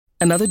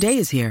Another day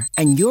is here,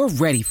 and you're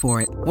ready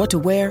for it. What to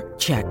wear?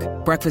 Check.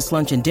 Breakfast,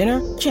 lunch, and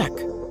dinner? Check.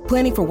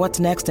 Planning for what's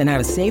next and how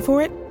to save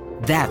for it?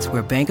 That's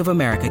where Bank of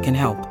America can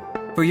help.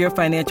 For your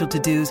financial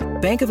to-dos,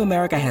 Bank of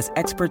America has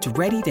experts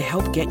ready to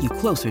help get you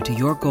closer to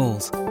your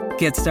goals.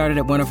 Get started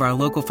at one of our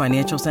local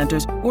financial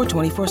centers or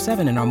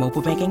 24/7 in our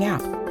mobile banking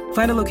app.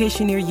 Find a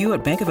location near you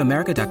at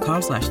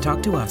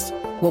bankofamerica.com/talktous.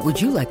 What would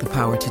you like the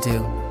power to do?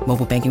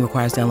 Mobile banking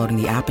requires downloading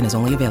the app and is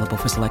only available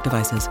for select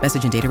devices.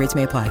 Message and data rates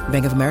may apply.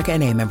 Bank of America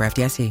N.A., member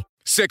FDIC.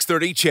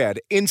 630 CHED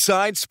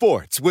Inside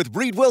Sports with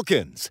Reed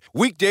Wilkins.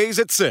 Weekdays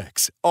at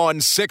 6 on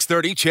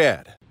 630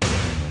 CHED.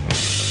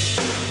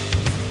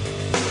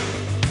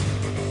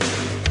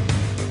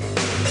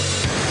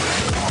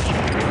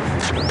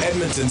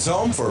 Edmonton's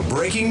home for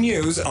breaking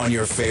news on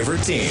your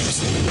favorite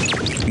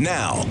teams.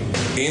 Now,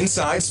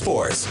 Inside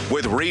Sports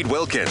with Reed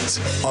Wilkins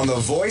on the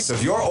voice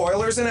of your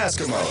Oilers and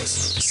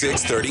Eskimos,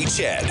 630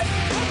 CHED.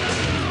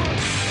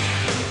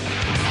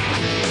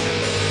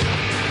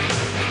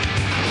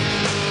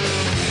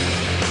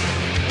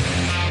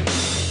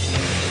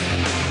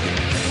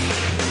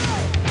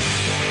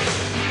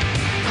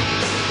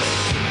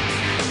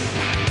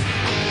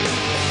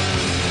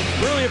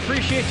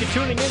 Appreciate you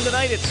tuning in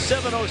tonight. It's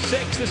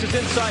 7:06. This is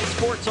Inside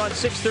Sports on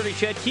 630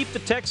 CHED. Keep the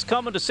text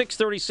coming to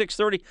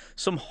 630.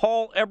 Some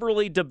Hall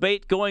Eberle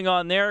debate going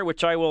on there,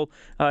 which I will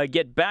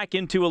get back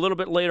into a little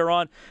bit later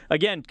on.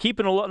 Again,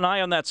 keeping an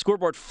eye on that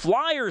scoreboard.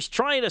 Flyers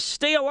trying to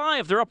stay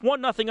alive. They're up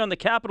 1-0 on the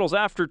Capitals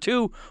after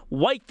 2.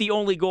 White, the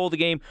only goal of the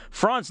game.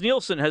 Franz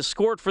Nielsen has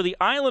scored for the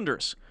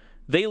Islanders.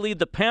 They lead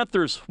the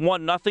Panthers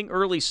 1-0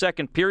 early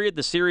second period.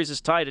 The series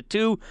is tied at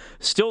 2.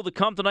 Still to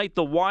come tonight,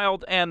 the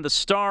Wild and the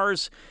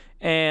Stars.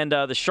 And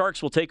the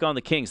Sharks will take on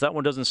the Kings. That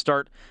one doesn't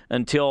start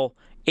until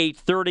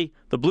 8:30.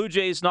 The Blue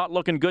Jays not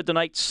looking good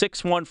tonight.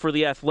 6-1 for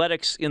the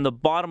Athletics in the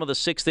bottom of the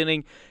 6th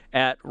inning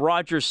at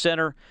Rogers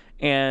Center.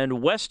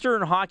 And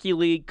Western Hockey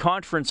League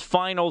Conference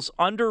Finals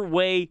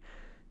underway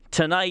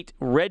tonight.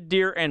 Red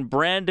Deer and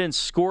Brandon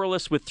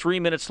scoreless with 3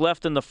 minutes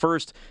left in the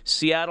first.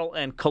 Seattle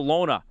and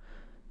Kelowna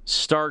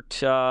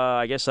start,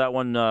 I guess that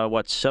one,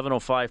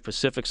 7:05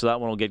 Pacific, so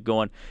that one will get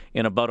going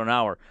in about an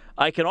hour.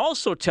 I can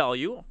also tell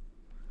you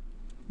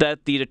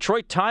that the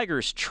Detroit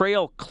Tigers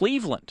trail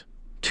Cleveland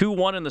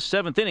 2-1 in the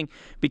 7th inning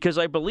because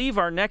I believe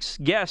our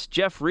next guest,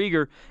 Jeff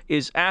Rieger,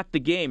 is at the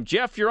game.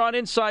 Jeff, you're on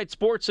Inside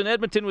Sports in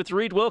Edmonton with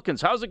Reed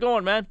Wilkins. How's it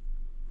going, man?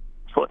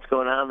 What's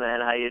going on,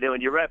 man? How you doing?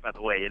 You're right, by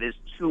the way. It is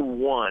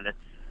 2-1.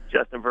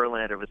 Justin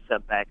Verlander was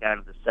sent back out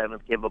of the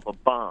 7th, gave up a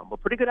bomb.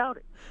 But pretty good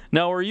outing.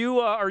 Now, are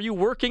you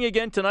working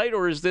again tonight,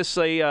 or is this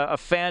a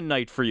fan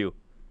night for you?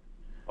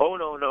 Oh,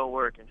 no,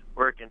 working.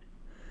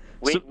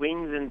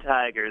 Wings and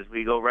Tigers,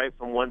 we go right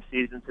from one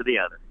season to the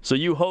other. So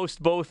you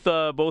host both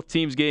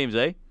teams' games,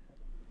 eh?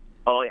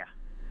 Oh, yeah.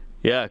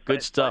 Yeah,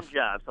 good stuff. Fun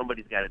job.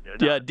 Somebody's got to do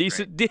it. No, yeah,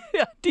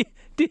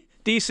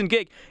 decent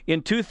gig.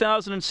 In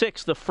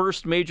 2006, the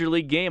first Major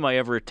League game I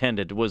ever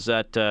attended was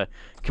at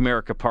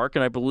Comerica Park,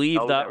 and I believe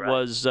that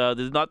was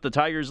not the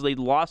Tigers. They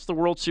lost the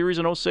World Series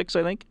in 06,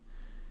 I think.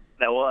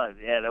 That was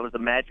a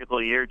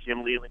magical year.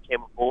 Jim Leland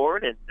came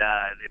aboard, and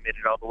they made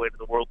it all the way to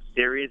the World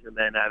Series, and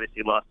then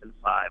obviously lost in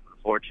 5,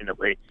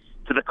 unfortunately,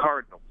 to the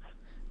Cardinals.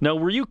 Now,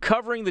 were you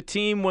covering the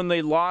team when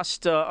they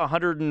lost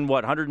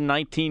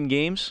 119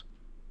 games?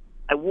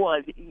 I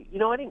was. You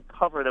know, I didn't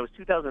cover. That was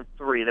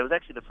 2003. That was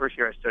actually the first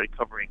year I started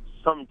covering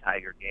some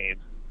Tiger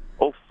games.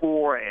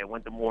 04, I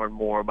went to more and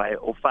more. By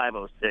 05,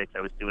 06,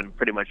 I was doing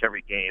pretty much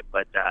every game,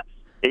 but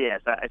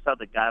yes, I saw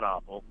the God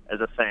Awful as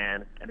a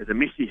fan and as a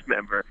media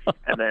member,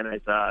 and then I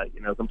saw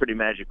some pretty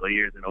magical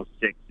years in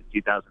 06 and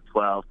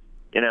 2012.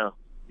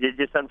 It's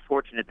just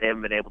unfortunate they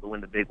haven't been able to win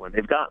the big one.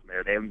 They've gotten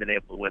there. They haven't been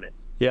able to win it.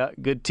 Yeah,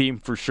 good team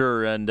for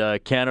sure. And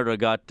Canada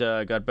got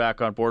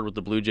back on board with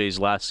the Blue Jays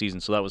last season,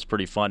 so that was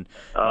pretty fun.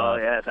 Oh,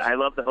 yes. I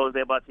love the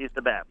Jose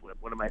Bautista bat flip.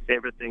 One of my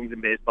favorite things in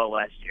baseball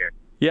last year.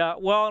 Yeah,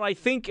 well, and I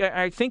think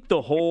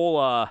the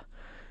whole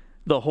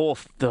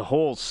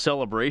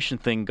celebration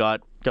thing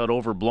got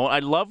overblown. I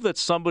love that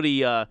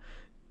somebody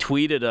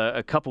tweeted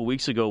a couple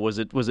weeks ago. Was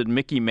it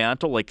Mickey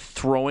Mantle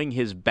throwing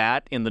his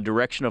bat in the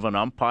direction of an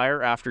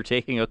umpire after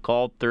taking a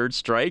called third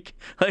strike?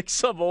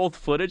 Some old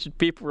footage, and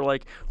people were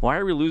like, "Why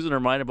are we losing our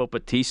mind about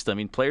Batista?" I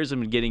mean, players have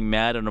been getting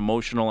mad and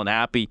emotional and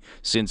happy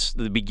since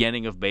the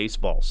beginning of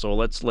baseball. So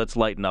let's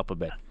lighten up a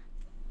bit.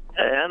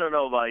 I don't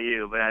know about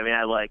you, but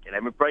I like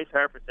it. Bryce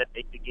Harper said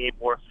make the game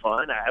more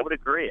fun. I would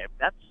agree.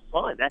 That's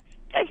fun. That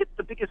guy hits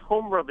the biggest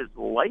home run of his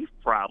life,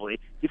 probably.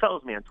 He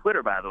follows me on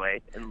Twitter, by the way,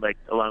 and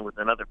along with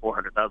another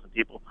 400,000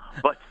 people.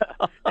 But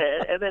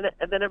and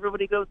then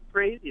everybody goes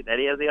crazy that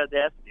he has the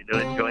audacity to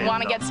enjoy it.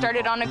 Want to get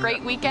started on a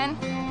great weekend?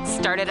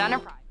 Start at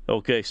Enterprise.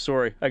 Okay,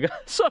 sorry. I got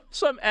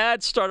some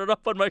ads started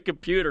up on my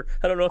computer.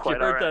 I don't know if you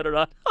heard that or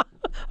not.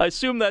 I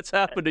assume that's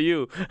happened to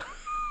you.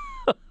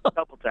 A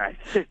couple times.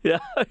 Yeah,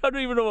 I don't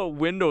even know what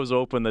window's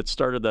open that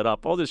started that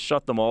up. I'll just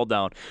shut them all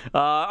down.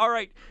 All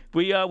right,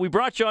 we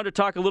brought you on to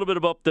talk a little bit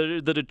about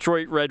the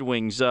Detroit Red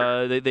Wings.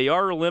 They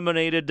are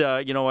eliminated.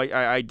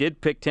 I did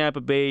pick Tampa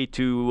Bay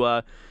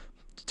to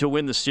to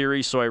win the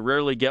series, so I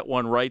rarely get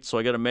one right, so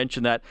I got to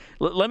mention that.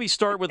 Let me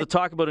start with a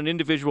talk about an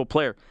individual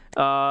player.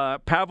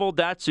 Pavel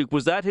Datsyuk,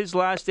 was that his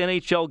last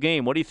NHL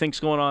game? What do you think's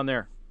going on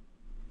there?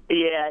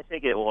 Yeah, I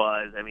think it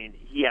was. I mean,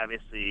 he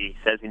obviously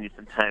says he needs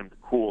some time to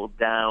cool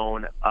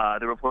down.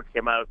 The report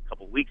came out a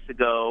couple weeks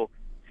ago.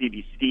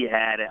 CBC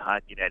had it,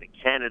 Hockey Night in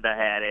Canada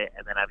had it,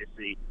 and then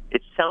obviously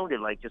it sounded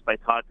like just by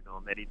talking to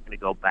him that he's going to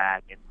go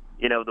back. And,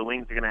 you know, the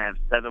Wings are going to have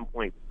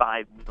 $7.5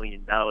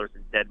 million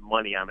in dead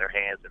money on their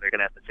hands, and they're going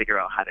to have to figure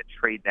out how to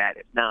trade that.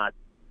 If not,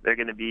 they're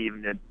going to be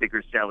even in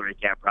bigger salary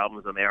cap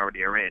problems than they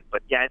already are in.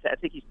 But, yeah, I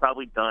think he's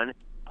probably done.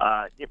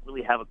 Didn't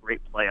really have a great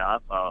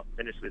playoff.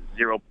 Finished with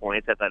 0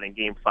 points. I thought in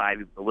Game 5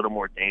 he was a little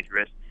more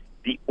dangerous.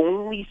 The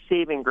only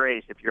saving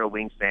grace, if you're a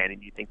Wings fan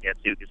and you think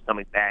Datsyuk is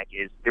coming back,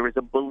 is there is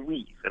a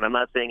belief, and I'm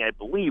not saying I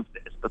believe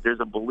this, but there's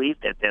a belief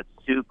that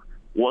Datsyuk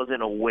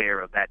wasn't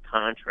aware of that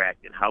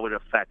contract and how it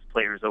affects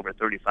players over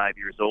 35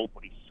 years old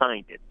when he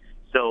signed it.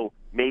 So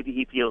maybe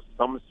he feels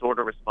some sort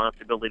of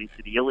responsibility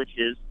to the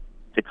Ilitches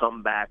to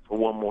come back for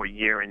one more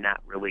year and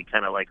not really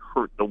kind of like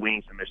hurt the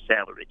Wings and their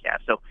salary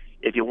cap. So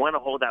if you want to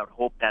hold out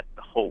hope, that's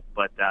the hope.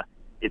 But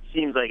it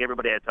seems like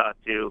everybody I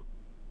talked to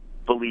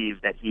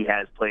believes that he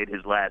has played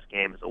his last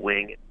game as a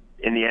Wing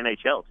in the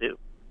NHL too.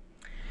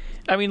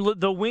 I mean,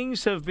 the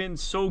Wings have been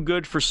so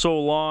good for so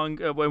long.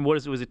 What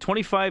is it? Was it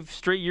 25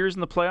 straight years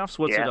in the playoffs?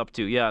 What's it up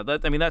to? Yeah,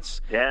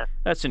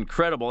 that's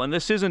incredible. And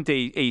this isn't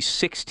a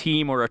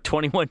 6-team or a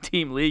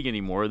 21-team league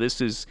anymore.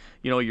 This is,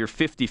 you're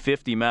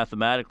 50-50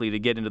 mathematically to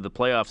get into the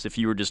playoffs if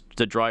you were just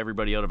to draw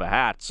everybody out of a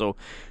hat. So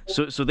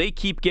they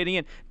keep getting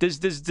in.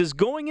 Does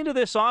going into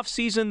this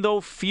offseason,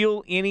 though,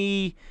 feel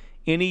any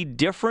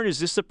different? Is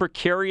this a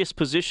precarious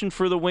position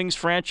for the Wings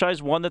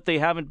franchise, one that they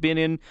haven't been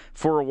in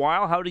for a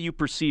while? How do you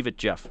perceive it,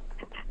 Jeff?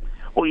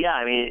 Well, yeah,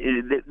 I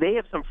mean, they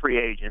have some free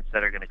agents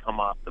that are going to come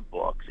off the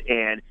books,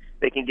 and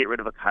they can get rid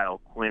of a Kyle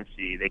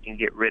Quincy. They can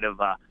get rid of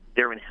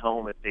Darren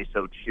Helm if they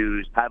so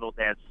choose. Pavel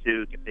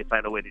Datsyuk, if they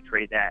find a way to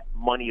trade that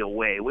money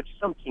away, which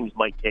some teams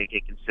might take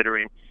it,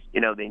 considering,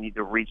 they need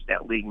to reach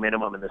that league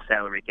minimum in the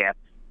salary cap.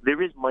 There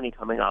is money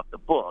coming off the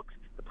books.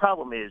 The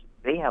problem is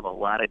they have a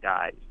lot of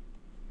guys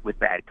with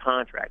bad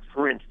contracts.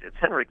 For instance,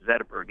 Henrik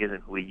Zetterberg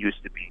isn't who he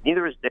used to be.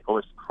 Neither is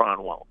Nicholas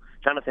Kronwall.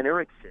 Jonathan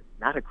Eriksson,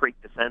 not a great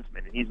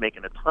defenseman, and he's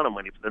making a ton of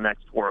money for the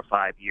next 4 or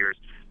 5 years.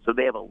 So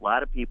they have a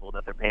lot of people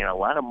that they're paying a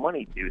lot of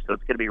money to, so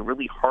it's going to be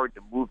really hard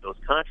to move those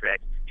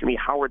contracts. Jimmy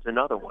Howard's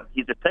another one.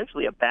 He's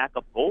essentially a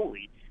backup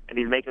goalie, and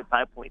he's making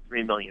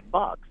 $5.3 million.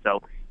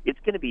 So it's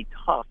going to be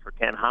tough for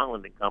Ken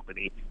Holland and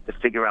company to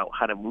figure out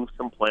how to move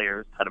some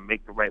players, how to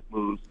make the right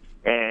moves.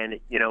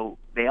 And,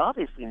 they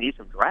obviously need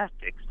some draft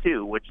picks,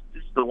 too, which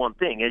is the one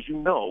thing. As you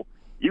know,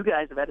 you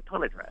guys have had a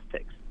ton of draft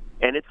picks.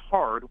 And it's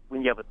hard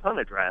when you have a ton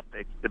of draft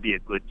picks to be a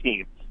good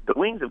team. The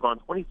Wings have gone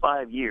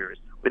 25 years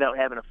without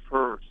having a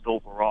first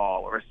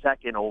overall or a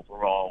second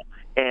overall.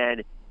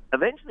 And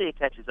eventually it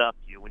catches up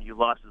to you when you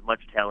lost as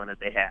much talent as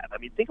they have. I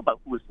mean, think about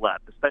who is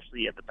left,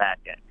 especially at the back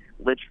end.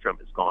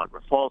 Lidstrom is gone.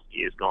 Rafalski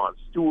is gone.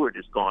 Stewart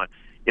is gone.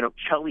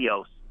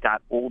 Chelios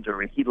got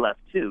older, and he left,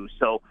 too.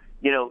 So,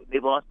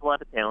 they've lost a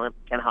lot of talent.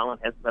 Ken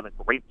Holland has done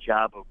a great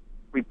job of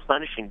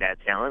replenishing that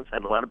talent,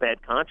 had a lot of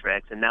bad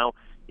contracts, and now,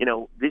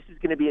 this is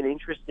going to be an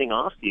interesting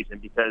offseason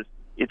because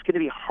it's going to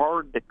be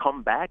hard to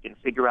come back and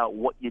figure out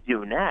what you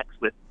do next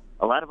with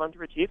a lot of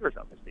underachievers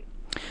on this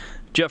team.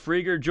 Jeff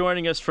Rieger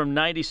joining us from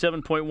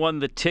 97.1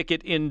 The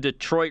Ticket in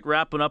Detroit,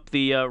 wrapping up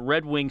the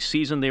Red Wings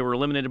season. They were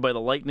eliminated by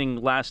the Lightning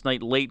last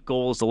night, late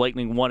goals. The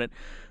Lightning won it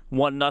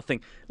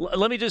 1-0.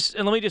 Let me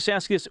just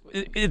ask you this: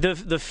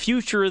 the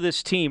future of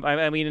this team.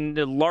 I mean,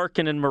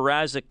 Larkin and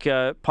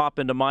Mrazek pop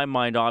into my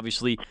mind,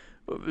 obviously.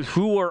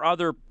 Who are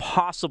other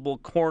possible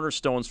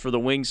cornerstones for the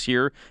Wings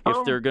here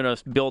if they're going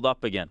to build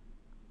up again?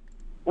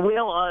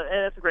 Well,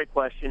 that's a great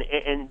question.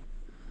 And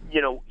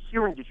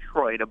here in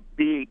Detroit, a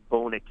big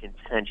bone of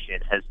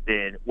contention has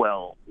been,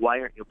 well,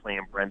 why aren't you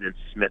playing Brendan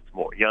Smith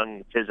more?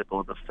 Young,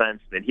 physical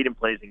defenseman. He didn't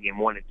play in Game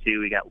 1 and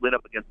 2. He got lit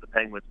up against the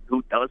Penguins.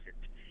 Who doesn't?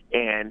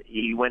 And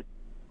he went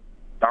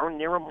darn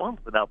near a month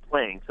without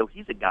playing. So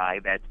he's a guy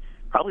that's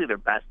probably their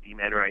best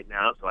D-man right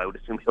now, so I would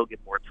assume he'll get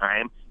more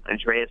time.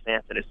 Andreas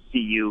Anthony,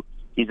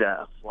 he's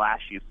a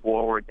flashy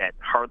forward that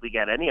hardly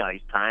got any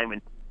ice time,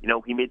 and,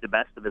 he made the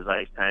best of his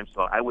ice time,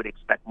 so I would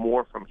expect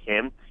more from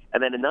him.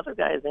 And then another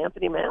guy is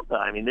Anthony Mantha.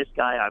 I mean, this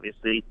guy,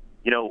 obviously,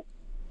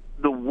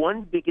 the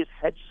one biggest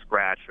head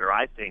scratcher,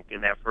 I think,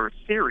 in that first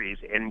series,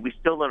 and we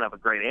still don't have a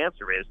great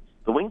answer, is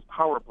the Wings'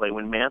 power play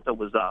when Mantha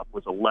was up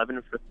was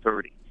 11 for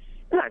 30.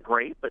 Not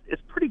great, but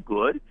it's pretty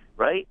good,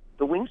 right?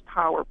 The Wings'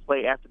 power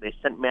play after they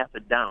sent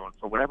Mantha down,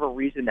 for whatever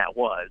reason that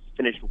was,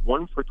 finished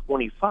 1 for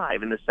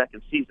 25 in the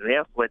second season. They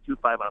also had 2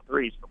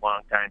 5-on-3s for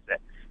long times that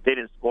they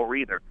didn't score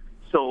either.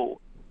 So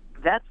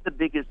that's the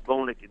biggest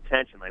bone of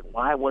contention. Like,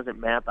 why wasn't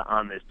Mantha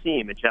on this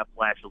team? And Jeff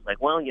Flash was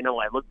like, well,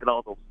 I looked at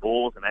all those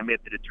goals, and I made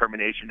the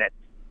determination that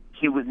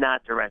he was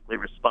not directly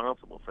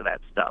responsible for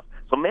that stuff.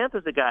 So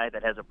Mantha's a guy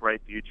that has a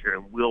bright future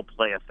and will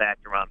play a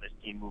factor on this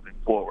team moving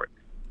forward.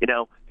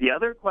 The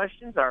other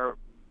questions are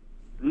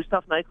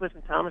Gustav Nyquist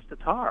and Thomas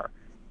Tatar.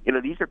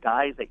 these are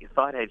guys that you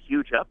thought had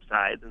huge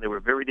upsides, and they were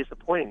very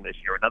disappointing this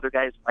year. Another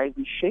guy is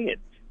Riley Sheehan,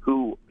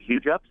 who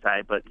huge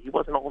upside, but he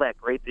wasn't all that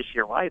great this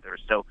year either.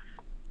 So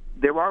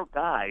there are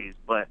guys,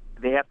 but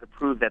they have to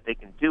prove that they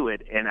can do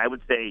it. And I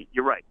would say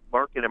you're right.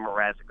 Larkin and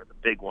Mrazek are the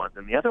big ones,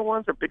 and the other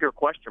ones are bigger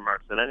question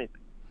marks than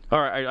anything. All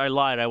right, I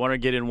lied. I want to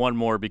get in one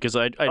more because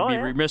I'd be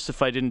remiss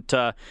if I didn't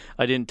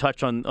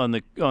touch on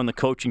the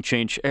coaching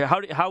change.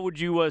 How would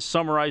you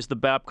summarize the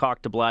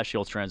Babcock to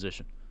Blashill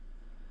transition?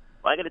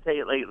 Well, I got to tell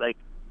you, like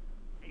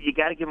you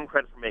got to give them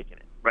credit for making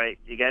it, right?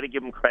 You got to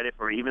give them credit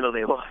for, even though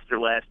they lost their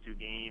last two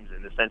games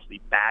and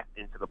essentially backed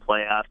into the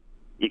playoffs,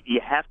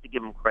 you have to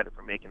give them credit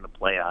for making the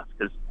playoffs,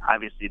 because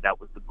obviously that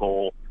was the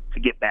goal, to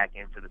get back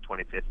in for the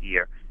 25th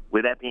year.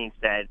 With that being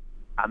said,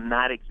 I'm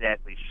not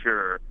exactly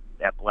sure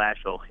that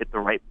Blashill hit the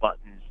right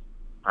buttons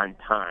on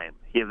time.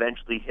 He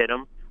eventually hit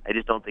them. I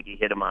just don't think he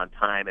hit them on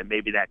time, and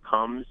maybe that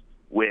comes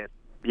with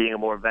being a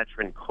more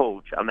veteran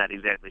coach. I'm not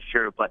exactly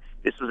sure, but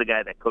this was a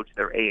guy that coached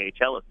their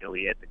AHL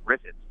affiliate, the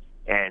Griffins,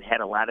 and had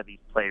a lot of these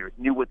players,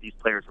 knew what these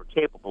players were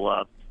capable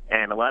of,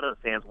 and a lot of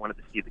the fans wanted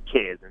to see the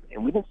kids,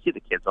 and we didn't see the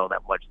kids all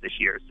that much this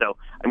year. So,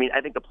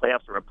 I think the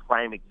playoffs are a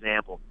prime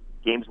example.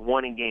 Games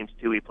 1 and Games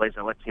 2, he plays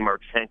Alexei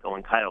Marchenko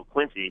and Kyle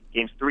Quincy.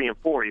 Games 3 and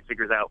 4, he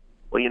figures out,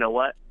 well, you know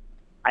what?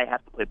 I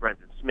have to play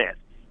Brendan Smith.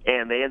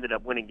 And they ended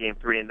up winning Game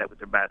 3, and that was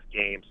their best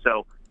game.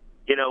 So,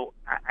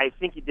 I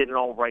think he did an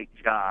all-right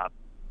job,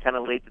 kind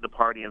of late to the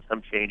party in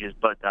some changes.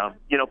 But,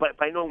 but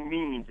by no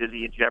means is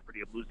he in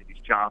jeopardy of losing his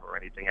job or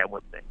anything, I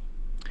wouldn't think.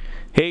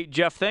 Hey,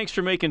 Jeff, thanks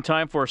for making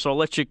time for us. I'll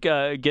let you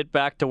get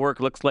back to work.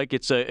 Looks like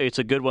it's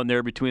a good one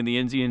there between the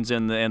Indians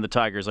and the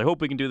Tigers. I hope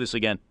we can do this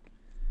again.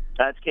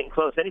 It's getting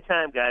close.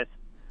 Anytime, guys.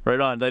 Right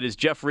on. That is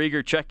Jeff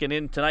Rieger checking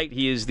in tonight.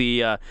 He is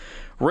the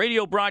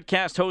radio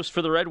broadcast host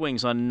for the Red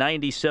Wings on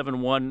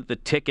 97.1 The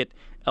Ticket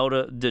out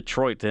of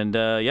Detroit. And,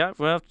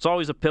 it's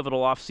always a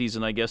pivotal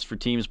offseason, I guess, for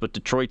teams, but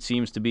Detroit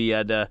seems to be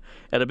at a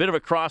bit of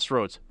a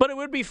crossroads. But it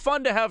would be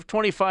fun to have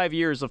 25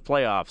 years of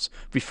playoffs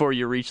before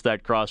you reach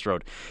that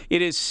crossroad.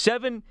 It is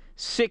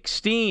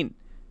 7-16.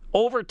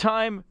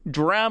 Overtime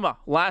drama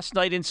last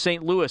night in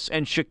St. Louis,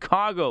 and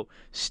Chicago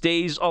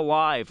stays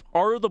alive.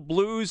 Are the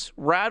Blues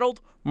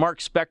rattled? Mark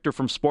Spector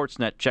from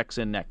Sportsnet checks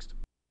in next.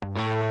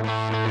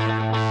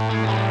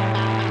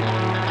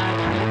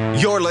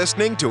 You're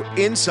listening to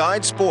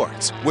Inside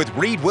Sports with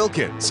Reed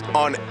Wilkins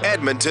on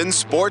Edmonton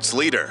Sports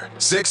Leader,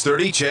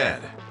 630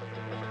 CHED.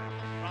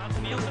 Frans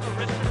Nielsen, a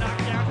wrist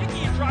knockdown. Hickey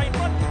and try and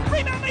run.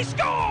 Rebound, they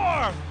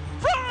score!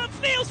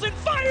 Frans Nielsen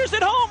fires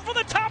it home from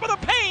the top of the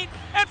paint,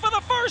 and for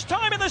the first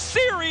time in the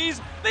series,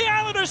 the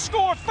Islanders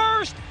score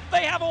first.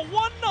 They have a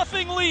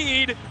 1-0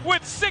 lead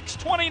with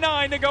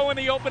 6:29 to go in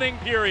the opening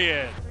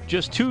period.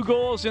 Just 2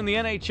 goals in the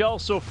NHL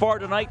so far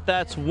tonight.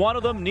 That's one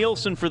of them.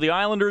 Nielsen for the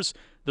Islanders.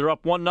 They're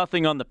up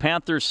 1-0 on the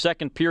Panthers,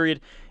 second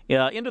period.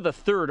 Into the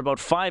third, about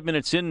 5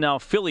 minutes in now.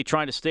 Philly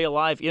trying to stay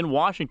alive in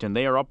Washington.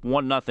 They are up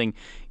 1-0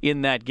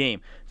 in that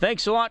game.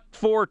 Thanks a lot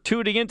for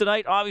tuning in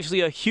tonight.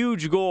 Obviously a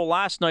huge goal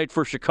last night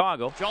for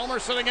Chicago.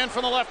 Chalmers sitting in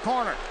from the left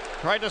corner.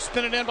 Tried to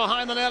spin it in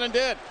behind the net and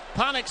did.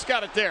 Panik's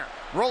got it there.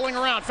 Rolling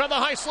around. Fed the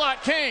high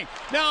slot. Kane.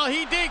 Now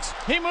he dekes.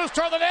 He moves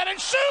toward the net and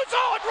shoots.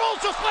 Oh, it rolls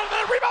just split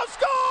it. Rebound.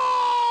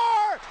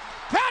 Score!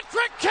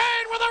 Patrick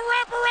Kane with a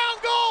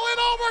wraparound goal in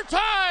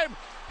overtime.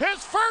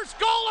 His first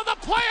goal of the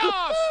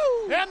playoffs.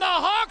 And the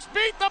Hawks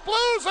beat the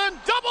Blues in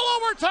double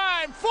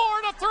overtime,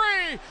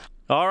 4-3.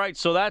 All right,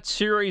 so that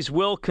series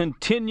will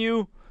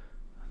continue.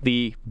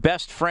 The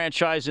best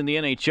franchise in the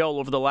NHL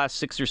over the last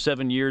 6 or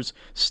 7 years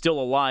still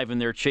alive in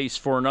their chase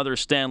for another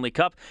Stanley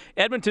Cup.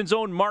 Edmonton's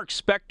own Mark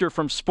Spector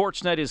from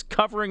Sportsnet is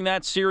covering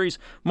that series.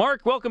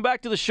 Mark, welcome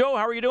back to the show.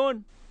 How are you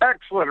doing?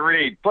 Excellent,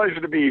 Reed. Pleasure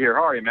to be here.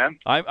 How are you, man?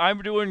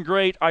 I'm doing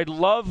great. I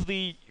love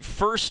the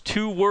first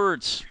 2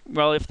 words,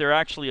 well, if they're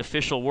actually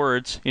official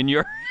words, in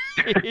your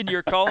in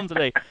your column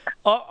today.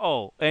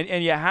 Uh-oh.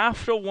 And you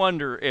have to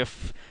wonder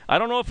if, I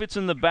don't know if it's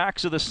in the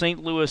backs of the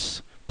St.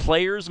 Louis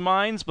players'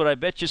 minds, but I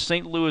bet you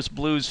St. Louis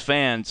Blues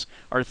fans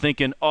are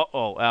thinking,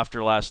 uh-oh,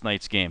 after last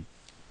night's game.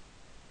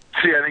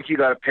 See, I think you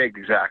got it pegged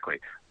exactly.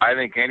 I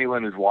think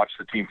anyone who's watched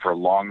the team for a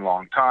long,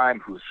 long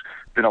time, who's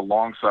been a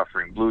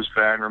long-suffering Blues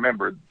fan,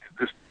 remember,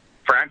 this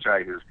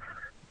franchise is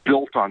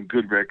built on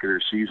good regular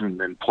season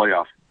and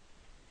playoff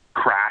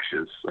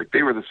crashes. Like,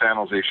 they were the San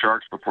Jose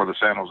Sharks before the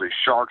San Jose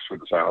Sharks were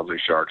the San Jose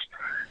Sharks.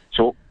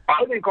 So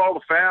I think all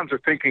the fans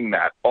are thinking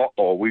that,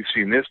 uh-oh, we've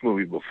seen this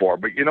movie before.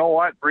 But you know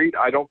what, Reed?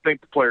 I don't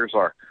think the players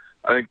are.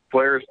 I think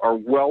players are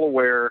well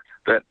aware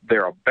that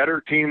they're a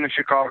better team than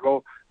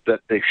Chicago,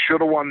 that they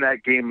should have won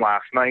that game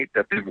last night,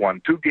 that they've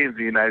won 2 games in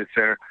the United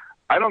Center.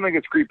 I don't think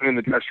it's creeping in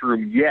the dressing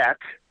room yet.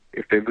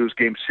 If they lose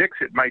Game 6,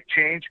 it might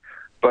change.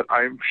 But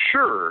I'm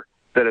sure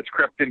that it's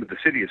crept into the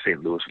city of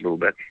St. Louis a little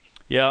bit.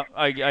 Yeah,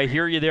 I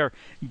hear you there.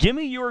 Give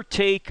me your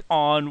take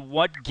on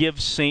what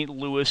gives St.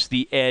 Louis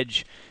the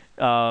edge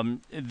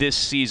this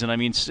season. I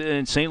mean,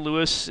 St.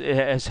 Louis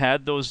has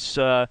had those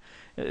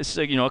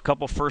a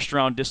couple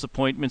first-round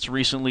disappointments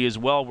recently as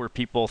well, where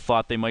people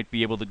thought they might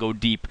be able to go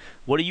deep.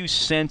 What do you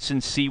sense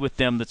and see with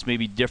them that's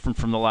maybe different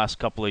from the last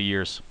couple of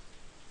years?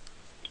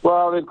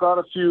 Well, they've got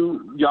a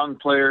few young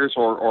players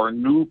or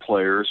new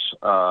players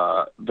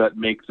that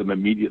make them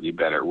immediately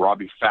better.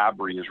 Robbie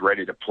Fabry is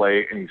ready to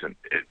play, and he's an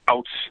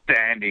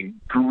outstanding,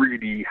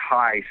 gritty,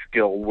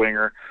 high-skill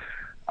winger.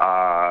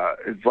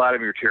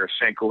 Vladimir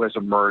Tarasenko has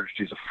emerged.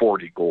 He's a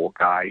 40-goal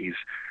guy. He's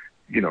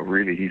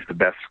the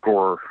best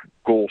goal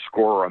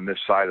scorer on this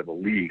side of the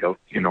league,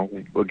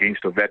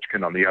 against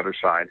Ovechkin on the other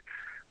side.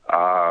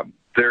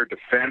 Their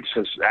defense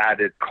has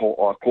added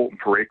Colton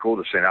Parayko,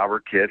 the St.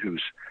 Albert kid,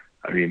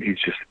 he's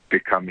just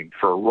becoming,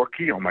 for a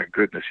rookie, oh my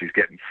goodness, he's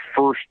getting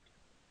first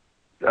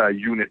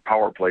unit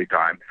power play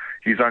time.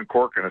 He's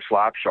uncorking a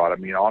slap shot. I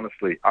mean,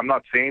 honestly, I'm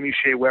not saying he's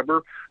Shea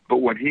Weber, but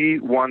when he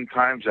one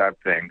times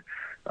that thing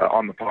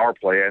on the power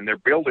play, and they're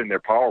building their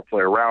power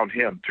play around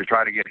him to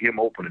try to get him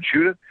open and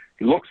shoot it,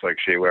 he looks like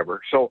Shea Weber.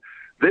 So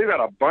they've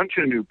got a bunch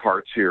of new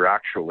parts here,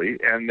 actually,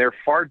 and they're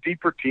a far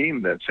deeper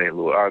team than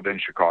than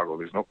Chicago.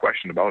 There's no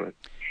question about it.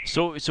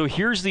 So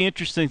here's the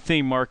interesting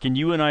thing, Mark, and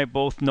you and I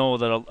both know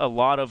that a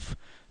lot of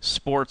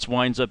sports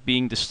winds up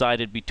being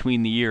decided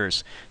between the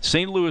years.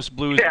 St. Louis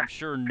Blues, I'm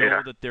sure,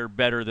 know that they're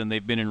better than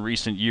they've been in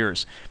recent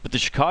years, but the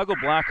Chicago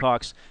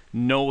Blackhawks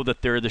know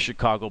that they're the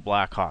Chicago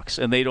Blackhawks,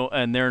 and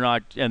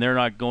they're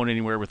not going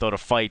anywhere without a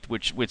fight,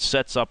 which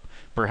sets up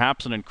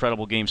perhaps an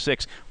incredible Game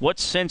 6. What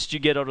sense do you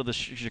get out of the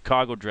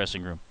Chicago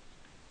dressing room?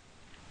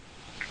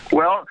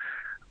 Well,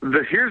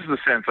 here's the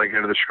sense I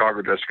get of the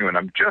Chicago dressing room, and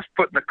I'm just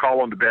putting the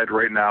column to bed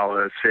right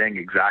now saying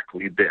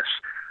exactly this.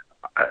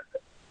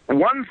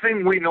 One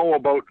thing we know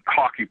about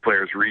hockey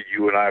players, Reed,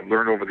 you and I have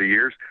learned over the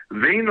years,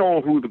 they know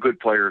who the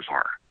good players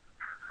are,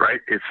 right?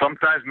 It's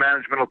sometimes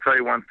management will tell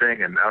you one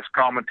thing, and us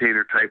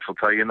commentator types will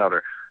tell you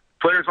another.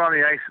 Players on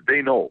the ice,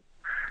 they know.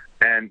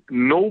 And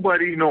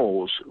nobody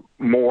knows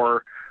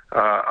more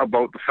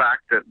about the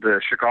fact that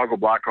the Chicago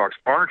Blackhawks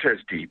aren't as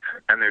deep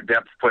and their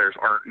depth players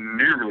aren't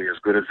nearly as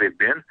good as they've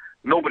been.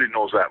 Nobody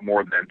knows that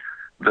more than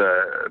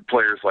the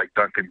players like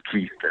Duncan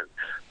Keith and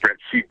Brent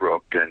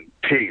Seabrook and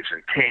Taves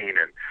and Kane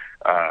and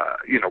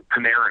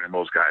Panarin and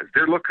those guys.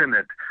 They're looking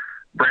at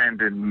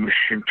Brandon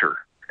Mashinter,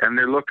 and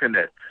they're looking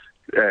at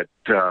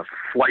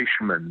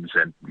Fleischmann's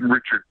and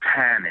Richard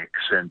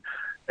Panik's and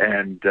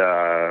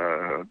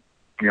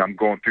I'm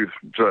going through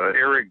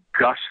Eric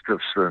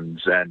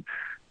Gustafson's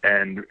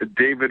and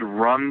David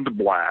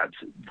Rundblad's.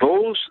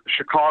 Those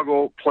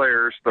Chicago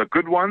players, the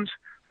good ones,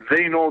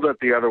 they know that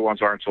the other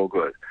ones aren't so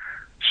good.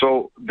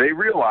 So they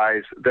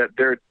realize that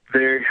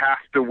they have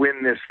to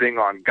win this thing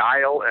on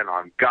guile and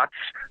on guts.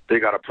 They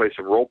got to play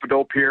some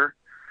rope-a-dope here,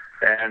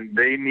 and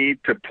they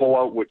need to pull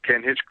out what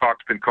Ken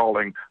Hitchcock's been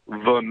calling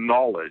the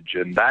knowledge,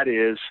 and that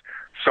is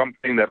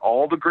something that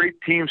all the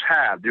great teams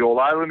have. The old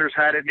Islanders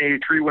had it in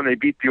 '83 when they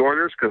beat the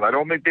Oilers, because I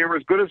don't think they were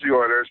as good as the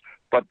Oilers,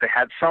 but they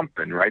had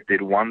something, right?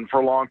 They'd won for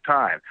a long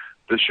time.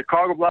 The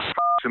Chicago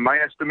Blackhawks, in my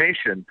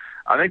estimation,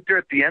 I think they're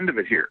at the end of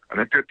it here. I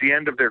think they're at the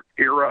end of their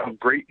era of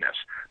greatness,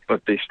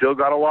 but they still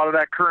got a lot of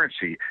that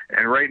currency.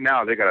 And right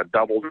now, they got to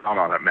double down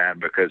on it, man,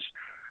 because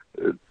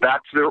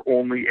that's their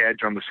only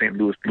edge on the St.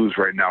 Louis Blues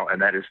right now,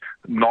 and that is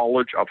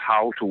knowledge of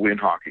how to win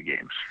hockey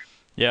games.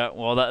 Yeah,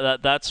 well,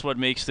 that's what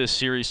makes this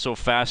series so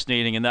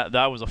fascinating, and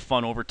that was a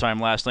fun overtime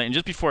last night. And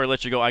just before I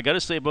let you go, I got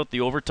to say about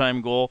the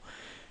overtime goal,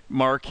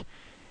 Mark.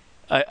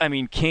 I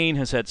mean, Kane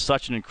has had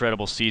such an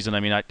incredible season. I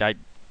mean,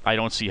 I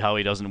don't see how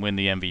he doesn't win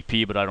the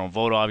MVP, but I don't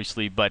vote,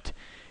 obviously. But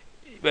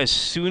as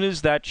soon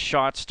as that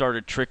shot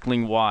started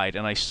trickling wide,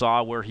 and I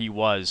saw where he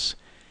was,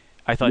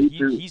 I thought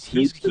he's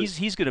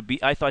going to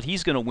be. I thought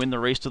he's going to win the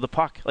race to the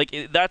puck.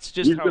 Like that's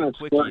just how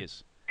quick he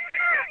is.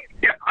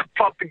 Yeah, I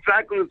thought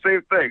exactly the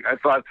same thing.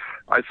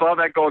 I saw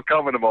that goal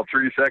coming about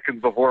 3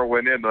 seconds before it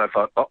went in, and I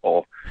thought,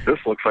 uh-oh, this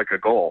looks like a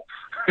goal.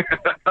 Hey,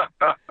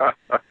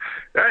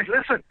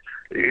 listen,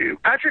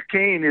 Patrick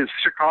Kane is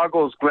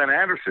Chicago's Glenn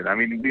Anderson. I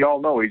mean, we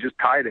all know he just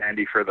tied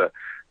Andy for the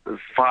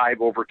 5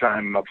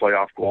 overtime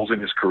playoff goals in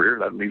his career.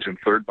 That leaves him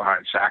third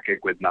behind Sakic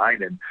with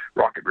 9 and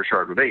Rocket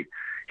Richard with 8.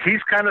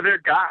 He's kind of their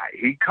guy.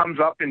 He comes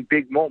up in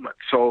big moments.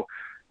 So,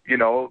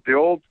 the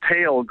old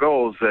tale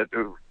goes that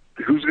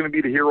who's going to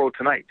be the hero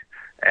tonight?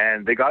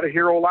 And they got a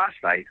hero last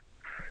night,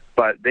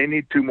 but they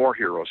need 2 more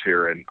heroes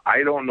here. And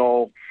I don't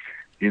know,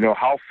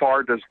 how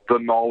far does the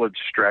knowledge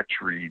stretch,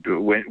 Reed?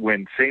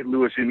 When St.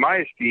 Louis, in my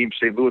esteem,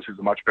 St. Louis is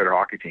a much better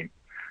hockey team.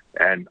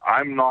 And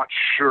I'm not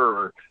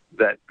sure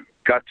that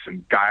guts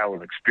and guile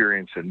and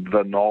experience and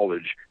the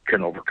knowledge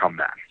can overcome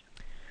that.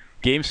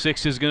 Game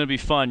 6 is going to be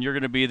fun. You're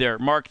going to be there.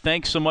 Mark,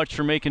 thanks so much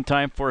for making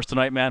time for us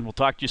tonight, man. We'll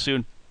talk to you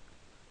soon.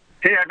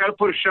 Hey, I got to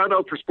put a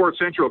shout-out for Sports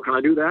Central. Can I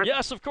do that?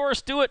 Yes, of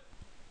course. Do it.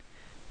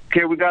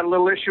 Okay, we got a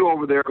little issue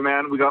over there,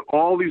 man. We got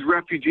all these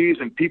refugees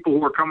and people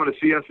who are coming to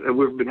see us, and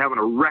we've been having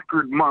a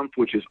record month,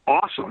 which is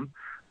awesome.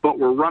 but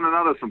we're running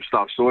out of some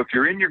stuff. So if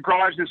you're in your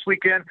garage this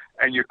weekend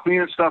and you're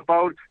cleaning stuff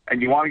out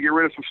and you want to get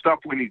rid of some stuff,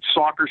 we need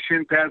soccer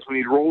shin pads, we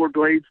need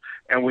rollerblades,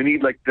 and we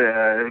need like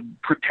the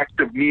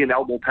protective knee and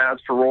elbow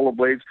pads for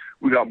rollerblades.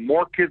 We got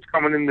more kids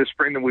coming in this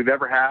spring than we've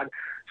ever had.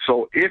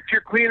 So if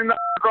you're cleaning up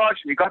the garage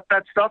and you got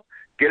that stuff,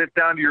 get it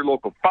down to your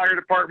local fire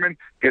department,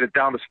 get it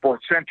down to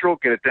Sports Central,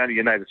 get it down to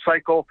United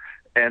Cycle,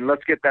 and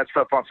let's get that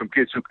stuff on some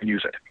kids who can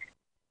use it.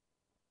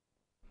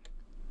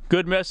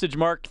 Good message,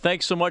 Mark.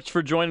 Thanks so much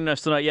for joining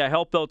us tonight. Yeah,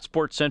 help out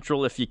Sports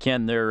Central if you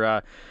can.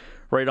 They're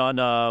right on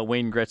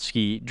Wayne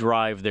Gretzky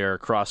Drive there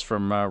across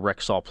from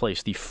Rexall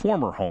Place, the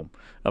former home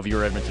of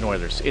your Edmonton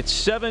Oilers. It's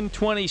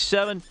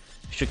 7:27,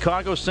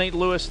 Chicago-St.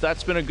 Louis.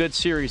 That's been a good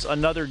series.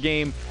 Another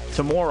game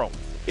tomorrow.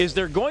 Is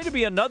there going to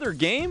be another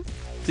game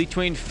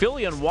between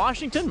Philly and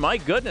Washington? My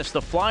goodness,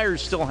 the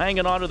Flyers still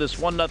hanging on to this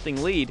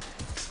 1-0 lead,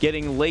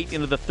 getting late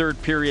into the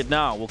third period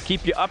now. We'll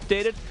keep you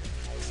updated.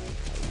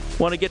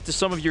 Want to get to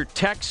some of your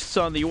texts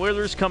on the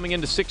Oilers coming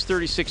into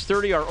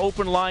 6:30. Our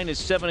open line is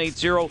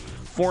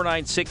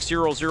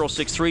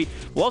 780-496-0063.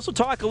 We'll also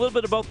talk a little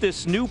bit about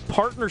this new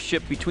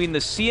partnership between the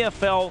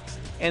CFL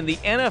and the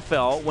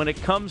NFL when it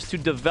comes to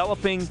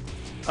developing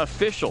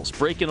officials,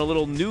 breaking a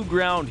little new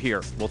ground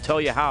here. We'll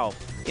tell you how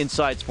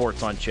inside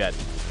Sports on Ched.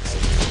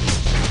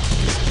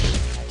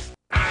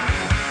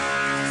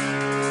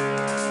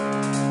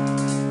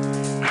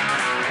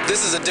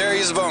 This is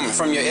Adarius Bowman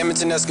from your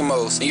Edmonton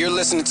Eskimos, and you're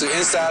listening to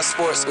Inside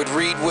Sports with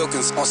Reed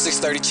Wilkins on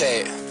 630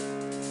 Chad.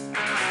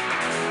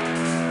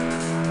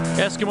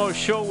 Eskimos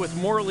show with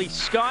Morley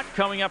Scott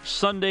coming up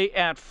Sunday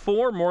at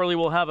 4. Morley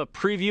will have a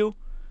preview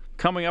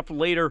coming up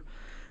later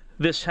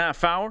this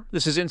half hour.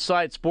 This is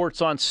Inside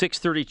Sports on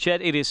 630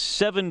 Ched. It is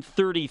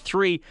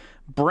 7:33.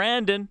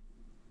 Brandon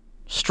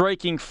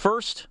striking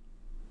first.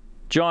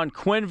 John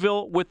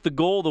Quenneville with the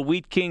goal. The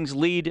Wheat Kings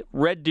lead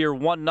Red Deer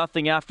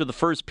 1-0 after the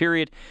first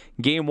period.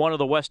 Game 1 of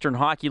the Western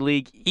Hockey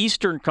League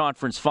Eastern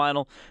Conference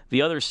Final.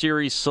 The other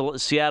series,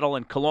 Seattle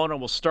and Kelowna,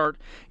 will start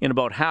in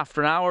about half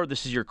an hour.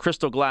 This is your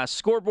Crystal Glass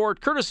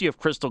scoreboard, courtesy of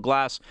Crystal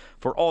Glass.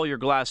 For all your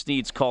glass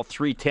needs, call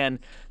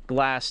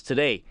 310-GLASS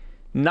today.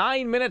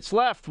 9 minutes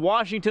left.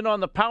 Washington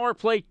on the power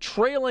play,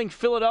 trailing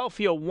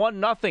Philadelphia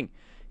 1-0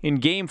 in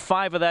Game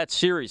 5 of that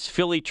series.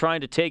 Philly trying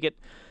to take it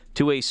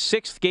to a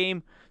sixth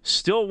game.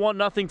 Still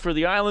 1-0 for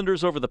the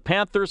Islanders over the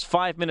Panthers.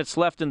 5 minutes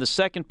left in the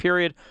second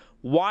period.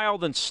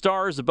 Wild and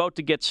Stars about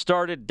to get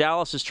started.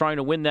 Dallas is trying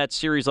to win that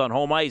series on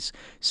home ice.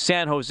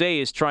 San Jose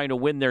is trying to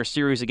win their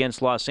series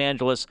against Los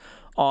Angeles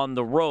on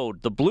the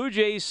road. The Blue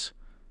Jays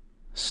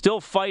still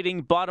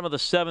fighting. Bottom of the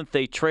seventh,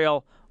 they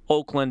trail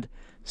Oakland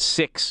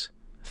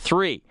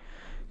 6-3.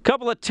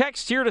 Couple of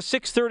texts here to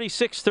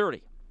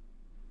 630.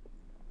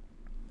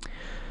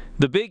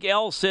 The Big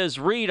L says,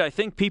 Reed, I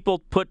think people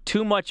put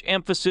too much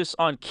emphasis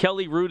on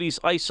Kelly Rudy's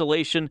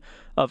isolation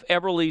of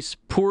Eberle's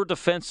poor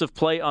defensive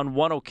play on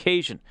one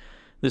occasion.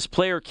 This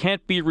player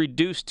can't be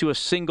reduced to a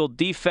single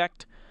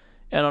defect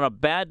and on a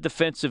bad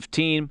defensive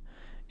team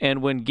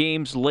and when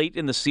games late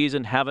in the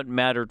season haven't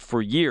mattered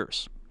for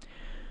years.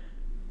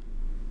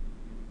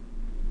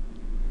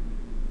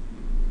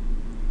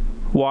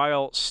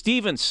 While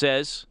Steven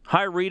says,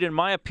 hi Reed, in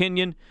my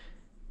opinion,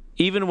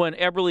 even when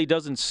Eberle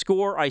doesn't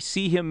score, I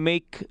see him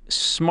make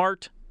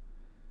smart,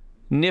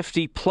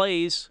 nifty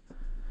plays.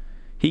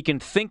 He can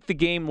think the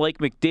game like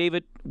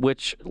McDavid,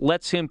 which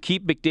lets him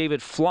keep McDavid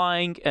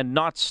flying and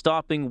not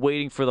stopping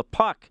waiting for the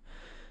puck.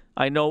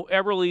 I know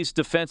Eberle's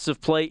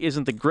defensive play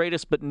isn't the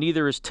greatest, but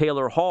neither is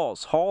Taylor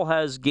Hall's. Hall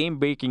has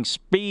game-breaking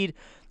speed.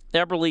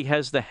 Eberle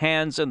has the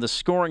hands and the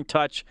scoring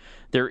touch.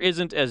 There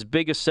isn't as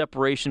big a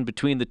separation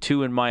between the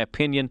two, in my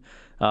opinion.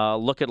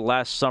 Look at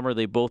last summer.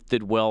 They both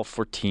did well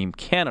for Team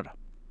Canada.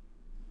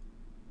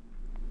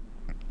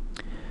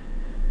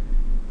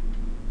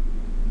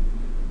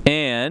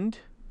 And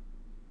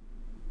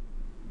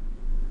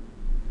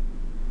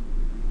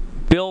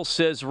Bill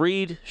says,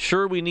 Reed,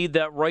 sure we need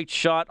that right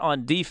shot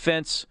on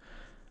defense,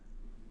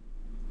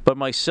 but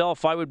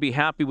myself, I would be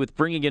happy with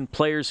bringing in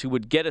players who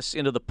would get us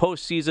into the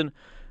postseason.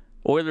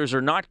 Oilers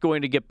are not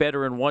going to get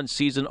better in one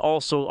season.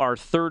 Also, our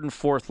third and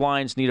fourth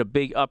lines need a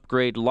big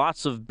upgrade.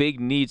 Lots of big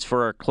needs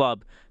for our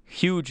club.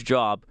 Huge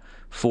job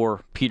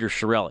for Peter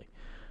Chiarelli.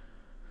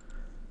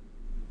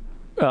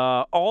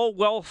 All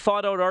well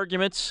thought out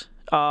arguments.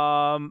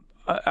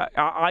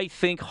 I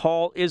think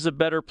Hall is a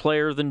better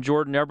player than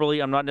Jordan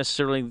Eberle. I'm not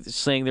necessarily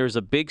saying there's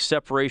a big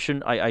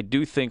separation. I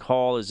do think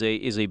Hall is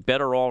a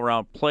better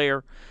all-around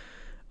player.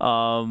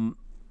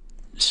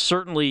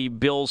 Certainly,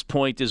 Bill's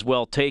point is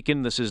well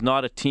taken. This is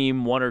not a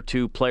team one or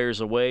two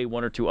players away,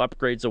 one or two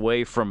upgrades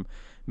away from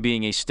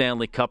being a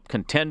Stanley Cup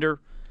contender.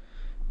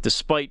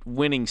 Despite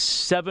winning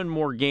 7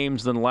 more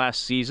games than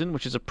last season,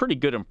 which is a pretty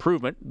good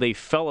improvement, they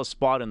fell a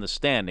spot in the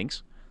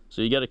standings.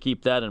 So you got to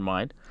keep that in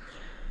mind.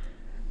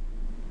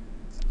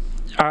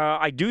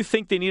 I do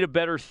think they need a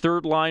better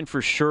third line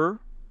for sure.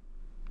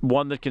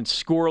 One that can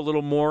score a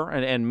little more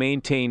and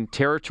maintain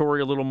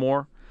territory a little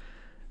more.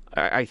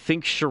 I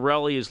think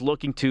Chiarelli is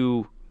looking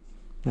to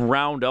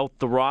round out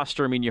the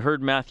roster. I mean, you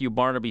heard Matthew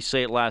Barnaby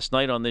say it last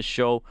night on this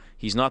show.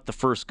 He's not the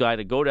first guy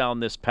to go down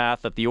this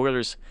path, that the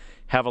Oilers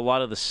have a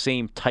lot of the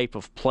same type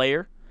of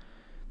player.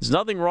 There's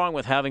nothing wrong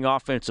with having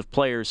offensive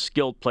players,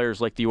 skilled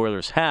players like the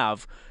Oilers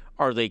have.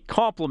 Are they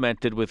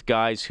complemented with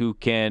guys who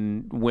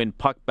can win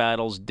puck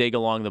battles, dig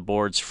along the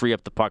boards, free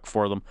up the puck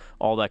for them,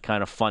 all that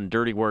kind of fun,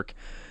 dirty work?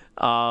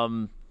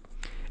 Bill,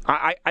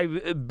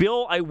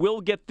 I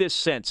will get this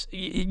sense.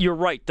 You're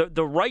right.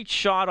 The right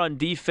shot on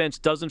defense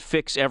doesn't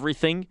fix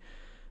everything,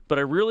 but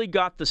I really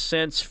got the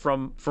sense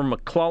from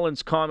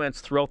McClellan's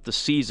comments throughout the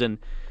season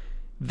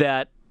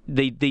that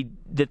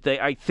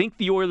I think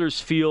the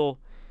Oilers feel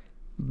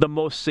the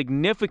most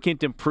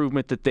significant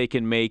improvement that they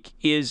can make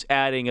is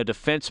adding a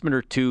defenseman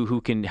or two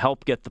who can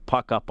help get the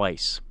puck up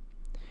ice.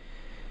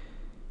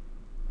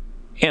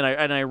 And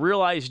I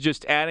realize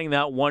just adding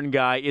that one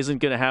guy isn't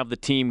going to have the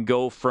team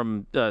go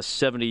from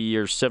 70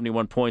 or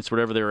 71 points,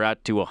 whatever they were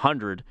at, to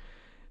 100.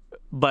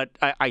 But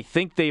I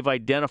think they've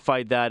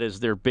identified that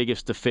as their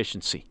biggest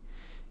deficiency.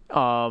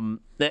 And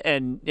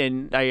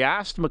I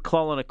asked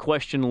McClellan a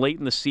question late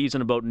in the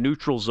season about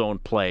neutral zone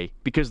play,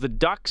 because the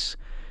Ducks,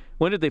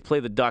 when did they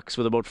play the Ducks?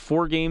 With about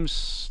 4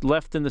 games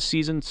left in the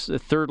season,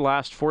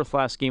 fourth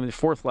last game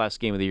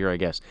of the year, I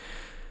guess.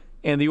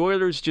 And the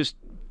Oilers just,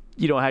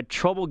 had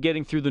trouble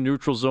getting through the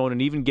neutral zone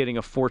and even getting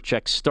a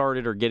forecheck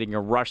started or getting a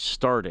rush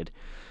started.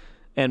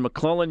 And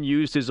McClellan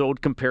used his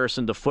old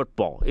comparison to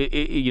football.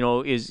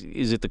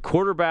 Is it the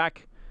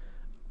quarterback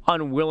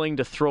unwilling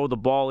to throw the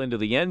ball into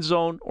the end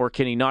zone, or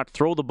can he not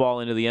throw the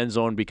ball into the end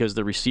zone because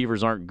the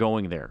receivers aren't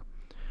going there?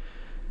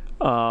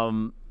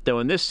 Though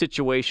in this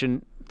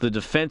situation, the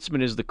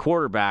defenseman is the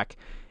quarterback.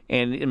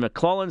 And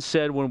McClellan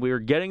said when we were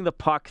getting the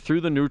puck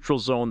through the neutral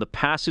zone, the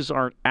passes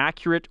aren't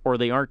accurate or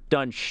they aren't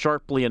done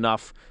sharply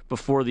enough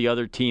before the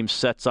other team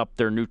sets up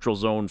their neutral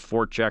zone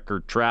forecheck or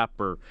trap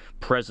or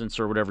presence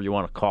or whatever you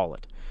want to call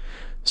it.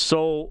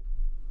 So,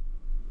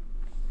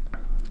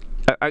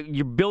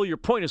 Bill, your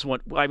point is one.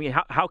 I mean,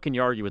 how can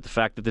you argue with the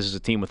fact that this is a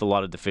team with a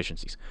lot of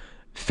deficiencies?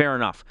 Fair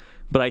enough.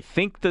 But I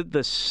think that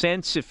the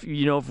sense,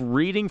 of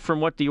reading from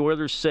what the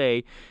Oilers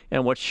say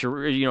and what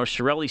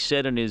Chiarelli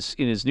said in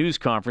his news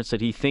conference, that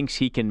he thinks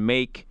he can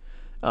make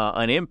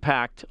an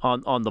impact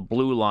on the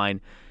blue line,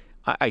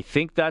 I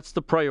think that's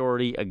the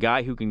priority. A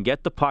guy who can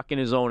get the puck in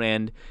his own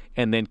end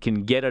and then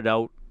can get it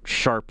out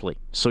sharply,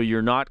 so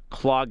you're not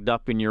clogged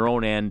up in your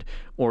own end,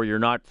 or you're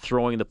not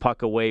throwing the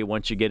puck away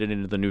once you get it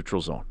into the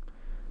neutral zone.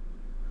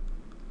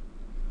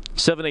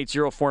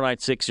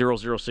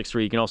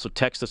 780-496-0063. You can also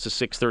text us to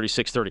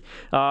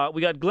 630-630.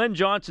 We got Glenn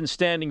Johnson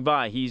standing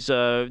by. He's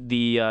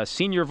the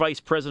Senior Vice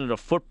President of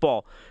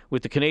Football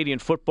with the Canadian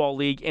Football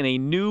League, and a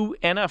new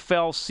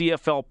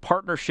NFL-CFL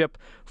partnership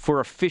for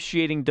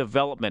officiating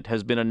development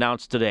has been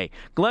announced today.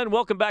 Glenn,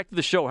 welcome back to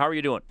the show. How are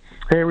you doing?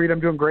 Hey, Reed,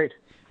 I'm doing great.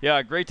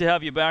 Yeah, great to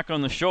have you back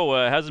on the show.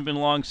 It hasn't been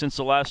long since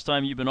the last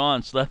time you've been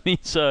on, so that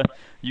means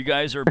you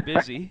guys are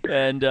busy.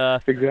 And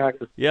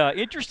exactly. Yeah,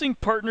 interesting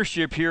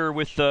partnership here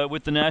with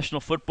the National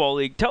Football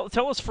League.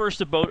 Tell us first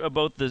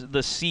about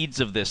the seeds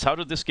of this. How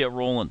did this get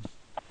rolling?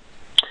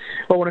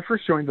 Well, when I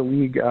first joined the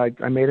league,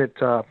 I made it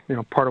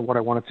part of what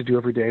I wanted to do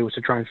every day was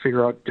to try and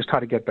figure out just how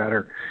to get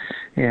better,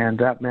 and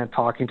that meant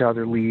talking to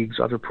other leagues,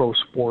 other pro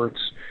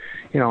sports,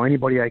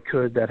 anybody I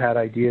could that had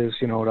ideas,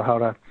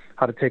 to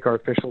how to take our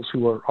officials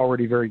who are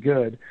already very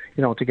good,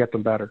 to get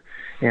them better.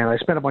 And I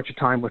spent a bunch of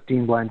time with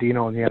Dean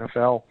Blandino in the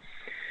NFL.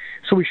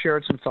 So we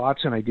shared some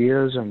thoughts and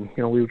ideas, and,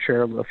 we would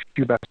share a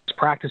few best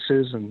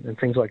practices and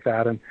things like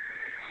that. And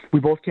we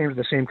both came to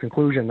the same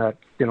conclusion that,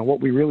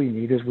 what we really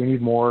need is we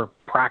need more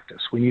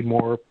practice. We need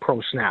more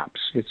pro snaps.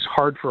 It's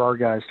hard for our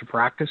guys to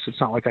practice. It's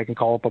not like I can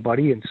call up a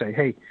buddy and say,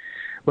 hey,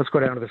 let's go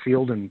down to the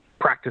field and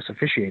practice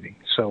officiating.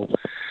 So,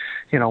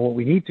 what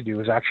we need to do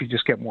is actually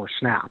just get more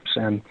snaps.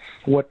 And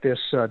what this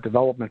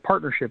development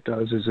partnership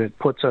does is it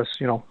puts us,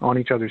 on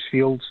each other's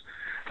fields,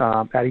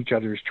 at each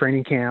other's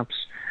training camps,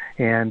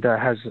 and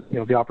has,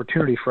 the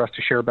opportunity for us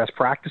to share best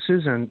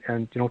practices and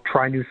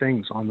try new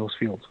things on those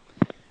fields.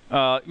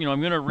 I'm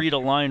going to read a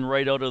line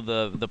right out of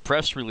the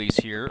press release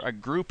here. A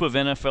group of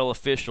NFL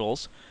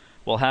officials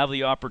will have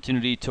the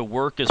opportunity to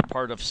work as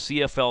part of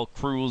CFL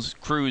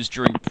crews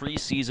during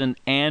preseason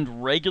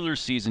and regular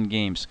season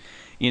games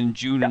in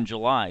June and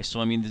July.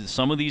 So,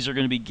 some of these are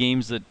going to be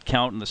games that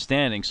count in the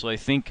standings. So I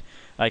think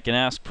I can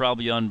ask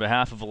probably on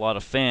behalf of a lot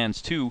of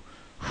fans, too,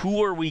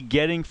 who are we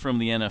getting from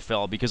the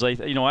NFL? Because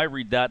I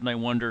read that and I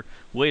wonder,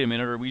 wait a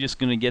minute, are we just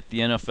going to get the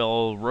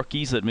NFL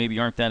rookies that maybe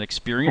aren't that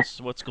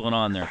experienced? What's going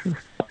on there?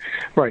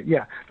 Right.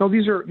 Yeah. No,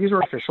 these are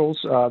officials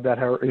that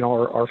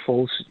are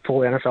full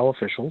NFL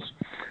officials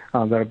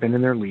that have been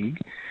in their league,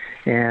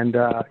 and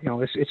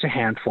it's a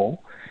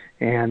handful,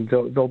 and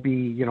there'll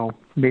be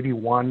maybe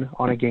one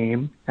on a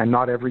game, and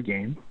not every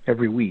game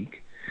every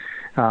week.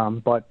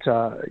 But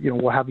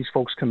we'll have these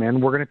folks come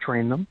in. We're going to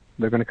train them.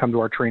 They're going to come to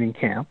our training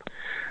camp.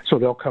 So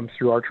they'll come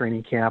through our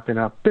training camp in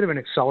a bit of an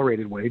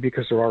accelerated way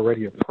because they're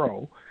already a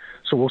pro.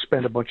 So we'll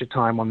spend a bunch of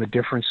time on the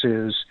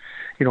differences,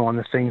 on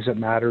the things that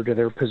matter to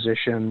their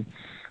position,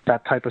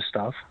 that type of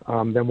stuff.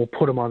 Then we'll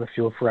put them on the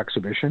field for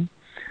exhibition.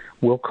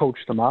 We'll coach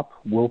them up.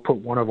 We'll put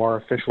one of our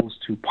officials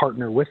to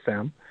partner with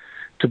them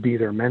to be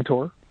their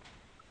mentor,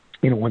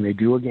 when they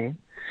do a game.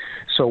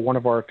 So one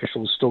of our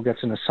officials still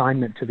gets an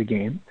assignment to the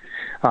game,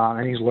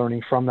 and he's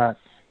learning from that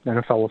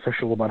NFL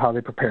official about how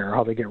they prepare,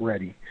 how they get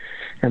ready.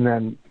 And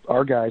then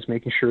our guys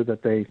making sure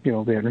that they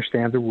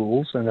understand the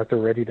rules and that they're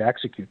ready to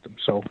execute them.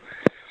 So,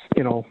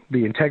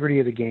 the integrity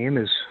of the game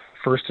is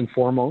first and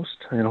foremost.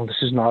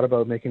 This is not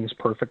about making this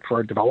perfect for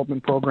our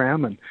development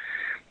program and,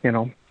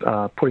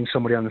 putting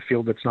somebody on the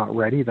field that's not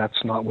ready.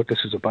 That's not what this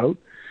is about.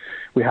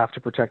 We have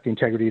to protect the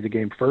integrity of the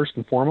game first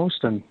and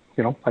foremost, and,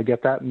 I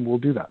get that, and we'll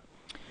do that.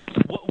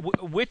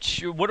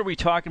 What are we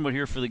talking about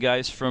here for the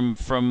guys from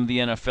the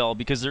NFL?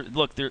 Because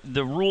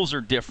the rules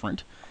are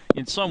different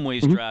in some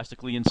ways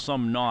drastically, in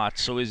some not.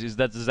 So does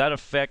that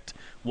affect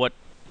what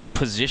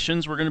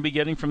positions we're going to be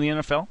getting from the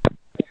NFL?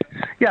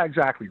 Yeah,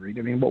 exactly, Reed.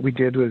 I mean, what we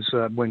did was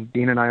when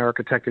Dean and I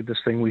architected this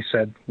thing, we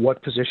said,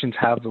 what positions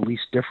have the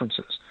least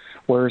differences?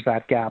 Where is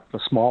that gap the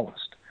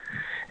smallest?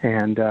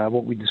 And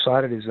what we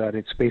decided is that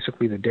it's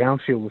basically the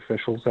downfield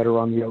officials that are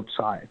on the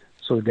outside.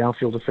 So the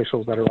downfield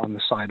officials that are on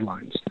the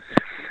sidelines.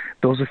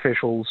 Those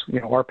officials,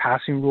 our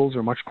passing rules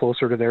are much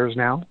closer to theirs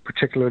now,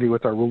 particularly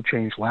with our rule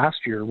change last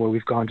year where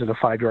we've gone to the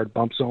 5-yard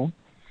bump zone.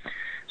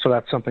 So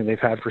that's something they've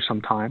had for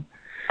some time.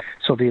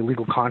 So the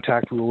illegal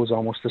contact rule is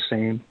almost the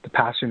same. The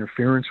pass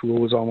interference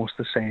rule is almost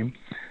the same.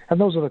 And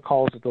those are the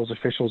calls that those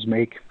officials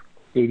make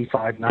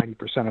 85,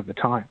 90% of the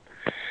time.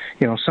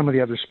 Some of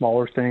the other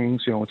smaller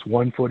things, it's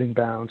 1 foot in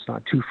bounds,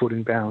 not 2 foot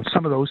in bounds.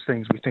 Some of those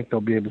things we think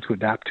they'll be able to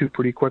adapt to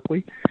pretty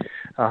quickly.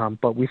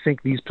 But we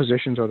think these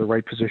positions are the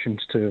right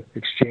positions to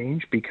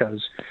exchange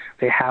because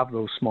they have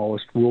those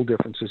smallest rule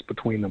differences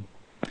between them.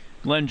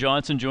 Glenn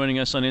Johnson joining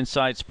us on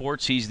Inside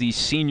Sports. He's the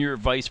Senior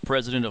Vice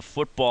President of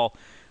Football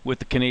with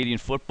the Canadian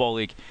Football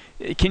League.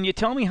 Can you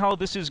tell me how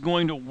this is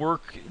going to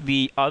work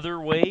the other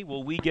way?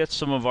 Will we get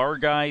some of our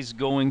guys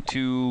going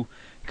to...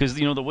 Because,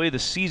 the way the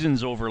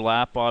seasons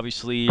overlap,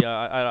 obviously,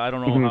 I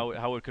don't know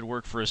how it could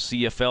work for a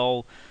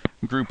CFL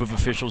group of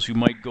officials who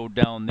might go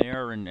down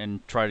there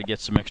and try to get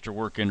some extra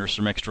work in or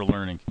some extra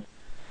learning.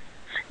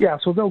 Yeah,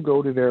 so they'll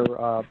go to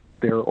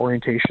their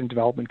orientation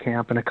development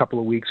camp in a couple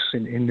of weeks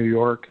in New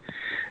York.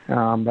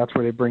 That's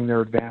where they bring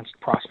their advanced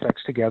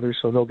prospects together,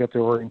 so they'll get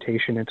their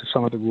orientation into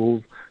some of the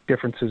rule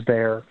differences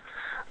there.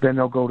 Then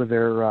they'll go to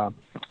their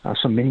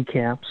some mini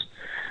camps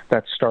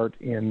that start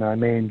in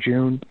May and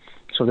June.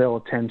 So they'll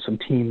attend some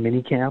team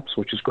mini camps,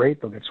 which is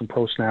great. They'll get some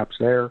pro snaps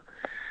there.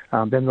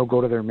 Then they'll go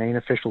to their main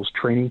officials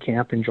training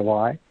camp in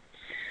July.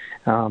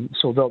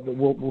 So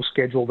we'll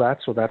schedule that.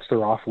 So that's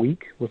their off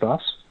week with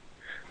us.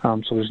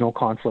 So there's no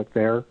conflict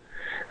there.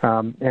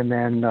 And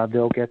then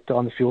they'll get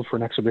on the field for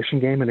an exhibition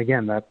game. And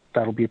again,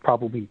 that'll be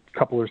probably a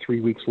couple or 3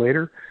 weeks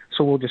later.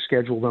 So we'll just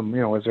schedule them,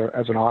 as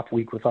an off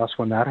week with us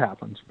when that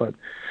happens. But,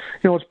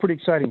 it's pretty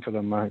exciting for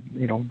them.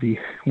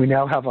 We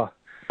now have a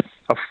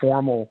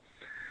formal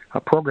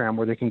program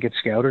where they can get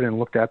scouted and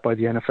looked at by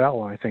the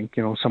NFL. And I think,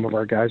 some of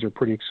our guys are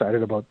pretty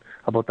excited about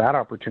that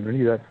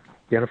opportunity that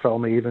the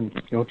NFL may even,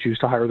 choose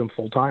to hire them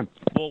full time.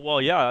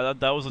 Well, yeah,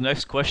 that was the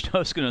next question I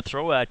was going to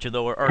throw at you,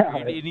 though. Are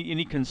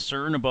any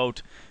concern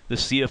about the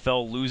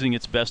CFL losing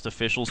its best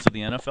officials to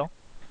the NFL?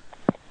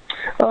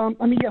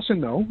 Yes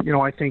and no.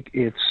 I think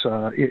it's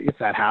if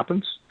that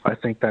happens, I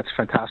think that's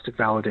fantastic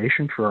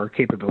validation for our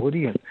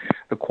capability and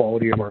the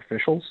quality of our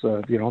officials.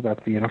 That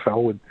the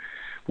NFL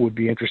would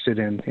be interested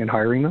in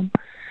hiring them.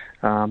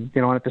 And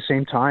at the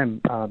same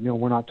time,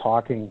 we're not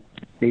talking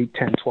 8,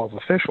 10, 12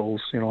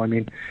 officials.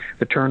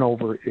 The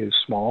turnover is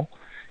small.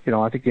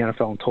 I think the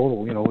NFL in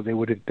total, they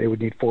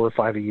would need 4 or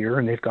 5 a year,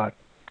 and they've got,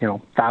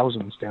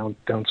 thousands down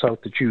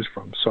south to choose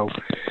from. So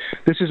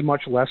this is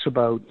much less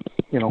about,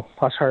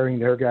 us hiring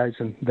their guys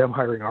and them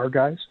hiring our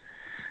guys.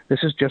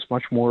 This is just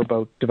much more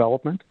about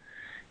development,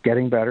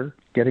 getting better,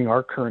 getting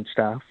our current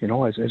staff,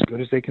 as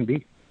good as they can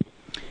be.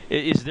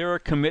 Is there a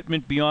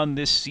commitment beyond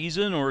this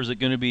season, or is it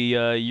going to be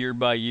year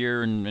by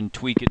year and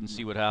tweak it and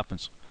see what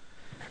happens?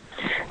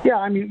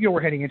 Yeah,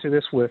 we're heading into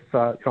this with,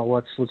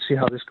 let's see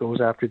how this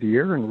goes after the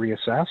year and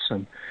reassess,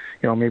 and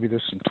maybe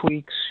there's some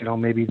tweaks.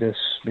 Maybe this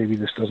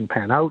doesn't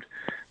pan out.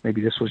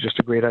 Maybe this was just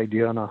a great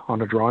idea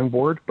on a drawing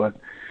board, but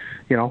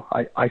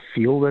I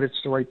feel that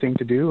it's the right thing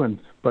to do,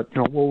 but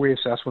we'll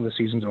reassess when the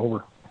season's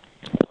over.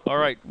 All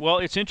right. Well,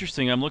 it's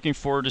interesting. I'm looking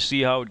forward to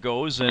see how it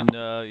goes, and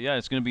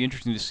it's going to be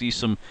interesting to see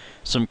some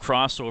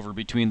crossover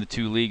between the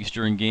two leagues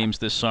during games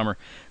this summer.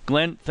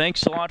 Glenn,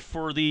 thanks a lot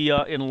for the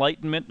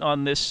enlightenment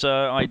on this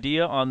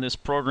idea on this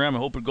program. I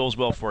hope it goes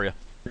well for you.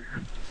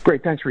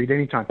 Great. Thanks, Reed.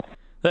 Anytime.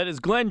 That is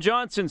Glenn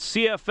Johnson,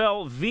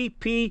 CFL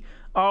VP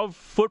of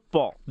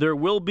Football. There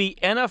will be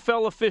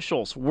NFL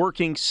officials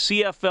working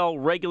CFL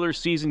regular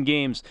season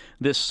games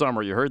this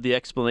summer. You heard the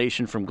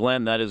explanation from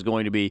Glenn. That is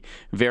going to be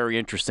very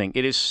interesting.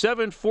 It is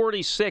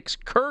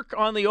 7:46. Kirk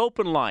on the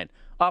open line.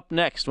 Up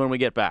next when we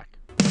get back.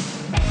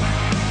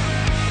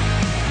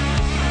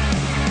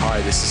 Hi,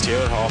 this is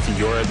Taylor Hall from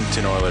your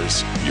Edmonton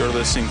Oilers. You're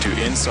listening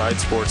to Inside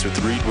Sports with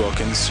Reed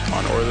Wilkins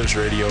on Oilers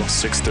Radio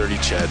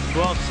 630 CHED.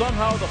 Well,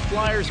 somehow the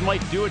Flyers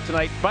might do it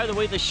tonight. By the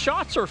way, the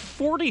shots are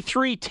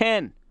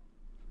 43-10.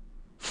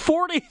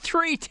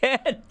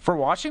 43-10 for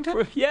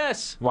Washington?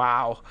 Yes.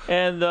 Wow.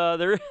 And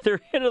they're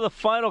into the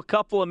final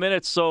couple of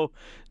minutes, so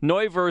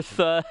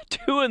Neuwirth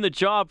doing the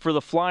job for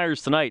the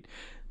Flyers tonight.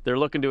 They're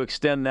looking to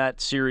extend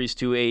that series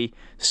to a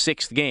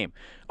 6th game.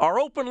 Our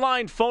open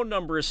line phone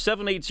number is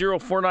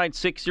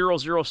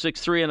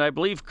 780-496-0063, and I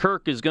believe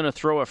Kirk is going to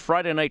throw a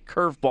Friday night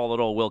curveball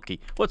at old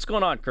Wilkie. What's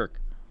going on, Kirk?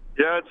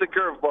 Yeah, it's a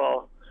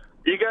curveball.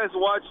 You guys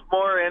watch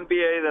more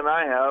NBA than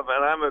I have,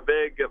 and I'm a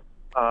big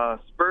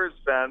Spurs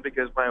fan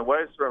because my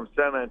wife's from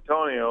San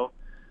Antonio.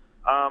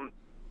 Do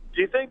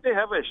you think they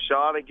have a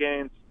shot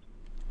against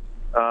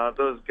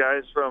those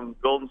guys from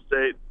Golden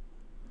State?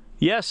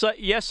 Yes,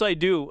 I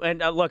do. And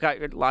look,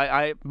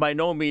 I by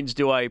no means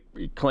do I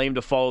claim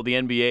to follow the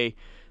NBA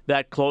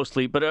that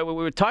closely, but we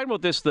were talking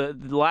about this the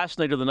last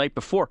night or the night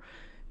before.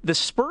 The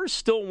Spurs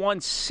still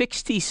won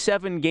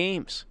 67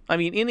 games. I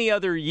mean, any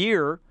other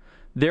year,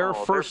 they're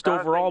first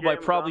overall by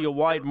probably a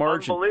wide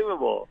margin.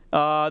 Unbelievable.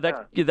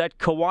 That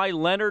Kawhi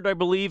Leonard, I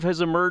believe,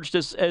 has emerged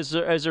as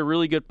a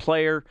really good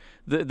player.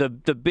 The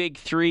big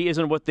three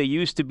isn't what they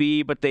used to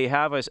be, but they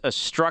have a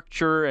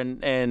structure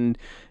and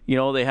you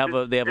know they have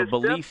a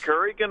belief. Is Steph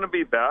Curry going to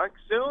be back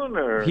soon?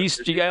 Or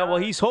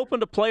he's hoping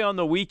to play on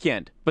the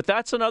weekend, but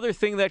that's another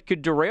thing that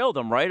could derail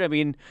them, right? I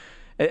mean,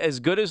 as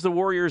good as the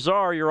Warriors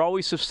are, you're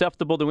always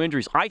susceptible to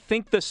injuries. I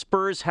think the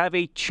Spurs have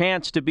a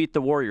chance to beat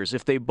the Warriors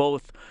if they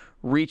both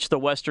reach the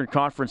Western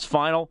Conference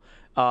Final.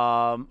 It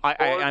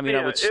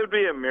would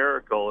be a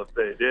miracle if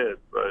they did,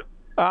 but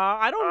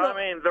I don't know.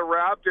 I mean, the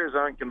Raptors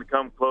aren't going to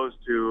come close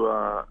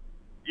to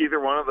either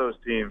one of those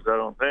teams, I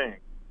don't think.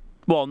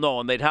 Well, no,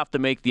 and they'd have to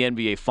make the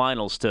NBA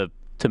Finals to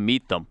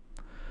meet them.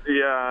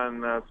 Yeah,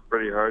 and that's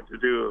pretty hard to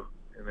do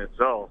in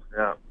itself.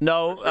 Yeah.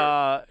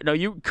 No,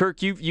 you,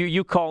 Kirk,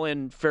 you call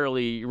in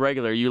fairly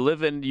regular. You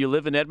live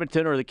in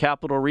Edmonton or the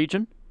Capital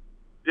Region?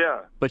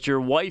 Yeah. But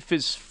your wife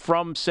is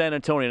from San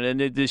Antonio,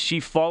 and does she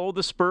follow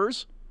the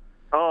Spurs?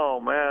 Oh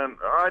man,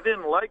 I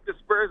didn't like the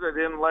Spurs. I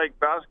didn't like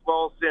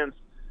basketball since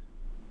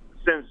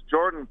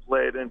Jordan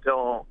played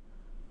until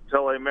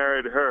I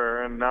married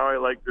her, and now I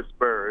like the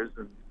Spurs.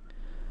 And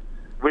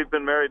we've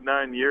been married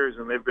 9 years,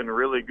 and they've been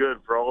really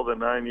good for all the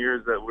 9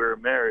 years that we were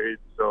married.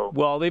 So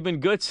well, they've been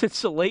good since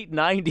the late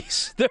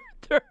 '90s. They're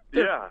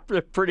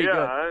pretty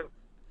good.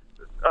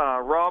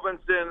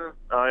 Robinson.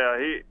 Oh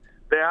yeah,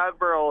 the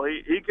Admiral.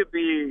 He could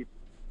be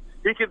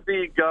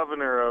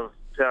governor of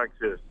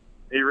Texas.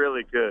 He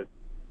really could.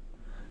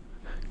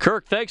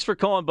 Kirk, thanks for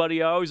calling,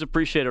 buddy. I always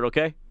appreciate it,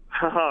 okay?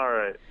 All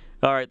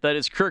right, that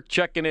is Kirk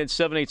checking in,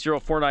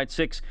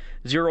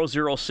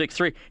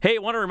 780-496-0063. Hey, I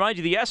want to remind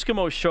you, the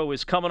Eskimo Show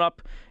is coming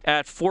up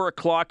at 4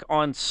 o'clock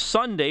on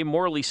Sunday.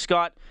 Morley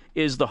Scott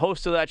is the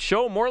host of that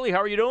show. Morley, how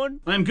are you doing?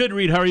 I'm good,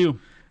 Reed. How are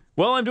you?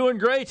 Well, I'm doing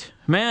great.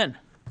 Man,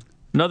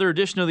 another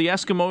edition of the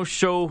Eskimo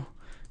Show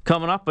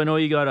coming up. I know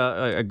you got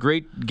a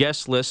great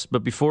guest list,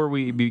 but before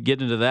we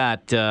get into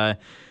that,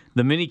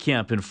 the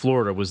minicamp in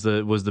Florida was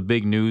the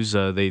big news.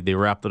 They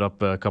wrapped it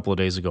up a couple of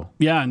days ago.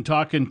 Yeah, and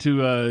talking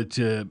to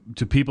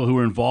people who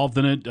were involved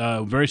in it,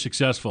 very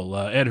successful.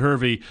 Ed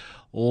Hervey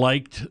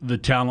liked the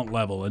talent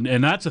level,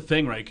 and that's a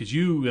thing, right? Because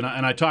you and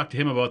I talked to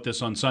him about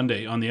this on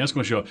Sunday on the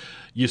Eskimo Show.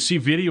 You see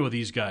video of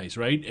these guys,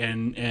 right?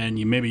 And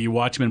you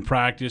watch them in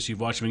practice, you've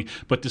watched them,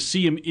 but to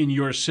see them in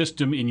your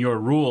system, in your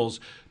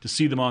rules, to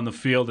see them on the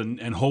field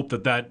and hope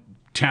that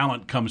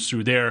talent comes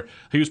through there.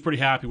 He was pretty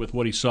happy with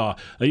what he saw.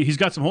 He's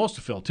got some holes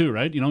to fill too,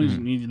 right? You know,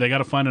 they got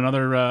to find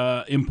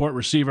another import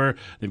receiver.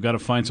 They've got to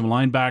find some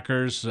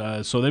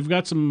linebackers. So they've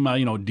got some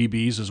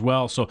DBs as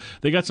well. So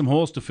they got some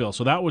holes to fill.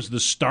 So that was the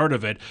start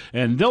of it,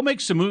 and they'll make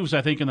some moves.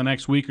 I think in the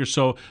next week or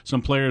so,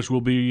 some players will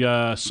be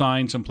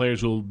signed, some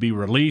players will be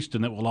released,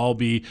 and it will all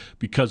be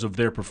because of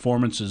their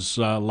performances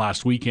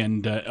last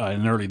weekend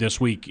and early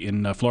this week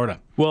in Florida.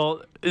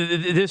 Well,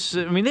 they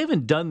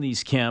haven't done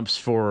these camps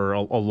for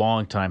a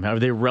long time. Are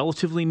they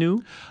relatively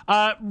new?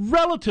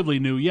 Relatively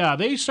new, yeah.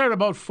 They started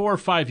about 4 or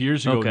 5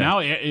 years ago. Okay. Now,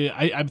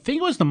 I think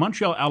it was the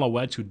Montreal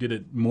Alouettes who did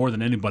it more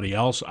than anybody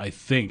else, I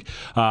think.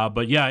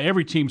 But yeah,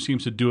 every team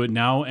seems to do it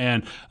now,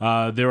 and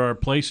there are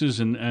places,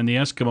 and the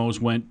Eskimos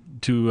went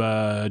to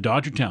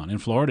Dodgertown in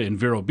Florida, in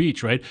Vero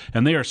Beach, right?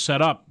 And they are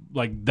set up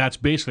like that's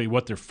basically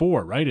what they're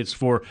for, right? It's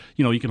for,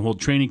 you can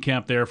hold training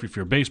camp there if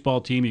you're a baseball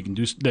team. You can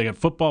they got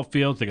football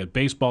fields, they got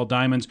baseball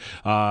diamonds.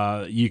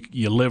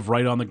 You live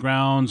right on the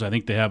grounds. I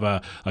think they have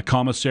a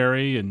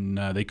commissary, and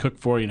they cook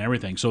for you and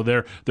everything. So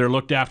they're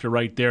looked after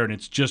right there, and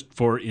it's just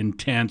for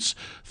intense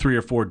 3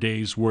 or 4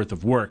 days worth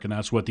of work, and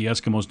that's what the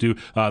Eskimos do.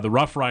 The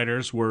Rough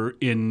Riders were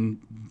in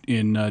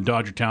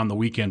Dodgertown the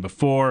weekend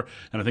before,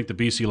 and I think the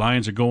BC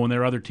Lions are going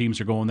there. Other teams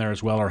are going there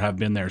as well or have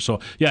been there. So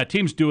yeah,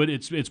 teams do it.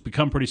 It's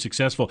become pretty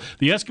successful.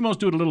 The Eskimos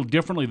do it a little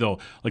differently, though.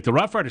 Like the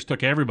Rough Riders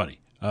took everybody.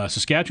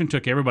 Saskatchewan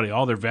took everybody,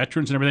 all their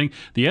veterans and everything.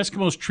 The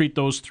Eskimos treat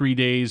those 3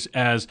 days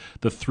as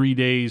the 3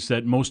 days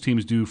that most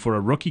teams do for a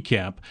rookie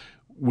camp,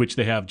 which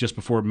they have just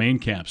before main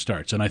camp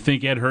starts. And I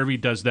think Ed Hervey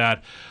does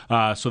that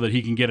so that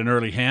he can get an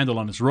early handle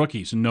on his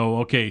rookies and know,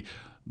 okay,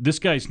 this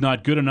guy's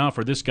not good enough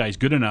or this guy's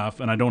good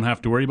enough, and I don't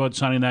have to worry about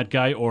signing that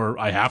guy, or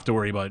I have to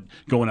worry about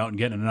going out and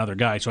getting another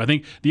guy. So I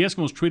think the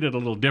Eskimos treat it a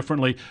little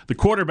differently. The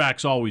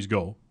quarterbacks always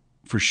go,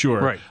 for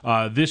sure.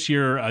 Right. This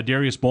year,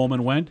 Darius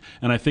Bowman went,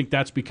 and I think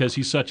that's because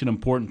he's such an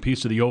important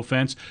piece of the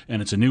offense,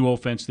 and it's a new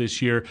offense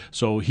this year.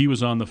 So he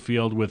was on the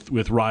field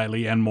with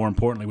Riley, and more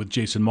importantly with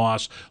Jason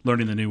Moss,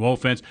 learning the new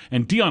offense.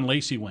 And Dion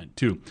Lacey went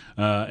too.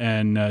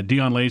 And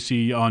Dion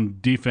Lacey on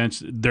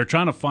defense, they're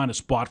trying to find a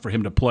spot for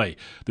him to play.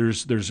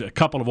 There's a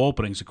couple of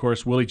openings. Of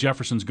course, Willie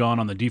Jefferson's gone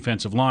on the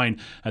defensive line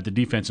at the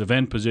defensive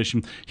end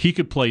position. He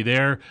could play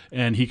there,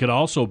 and he could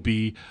also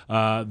be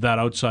that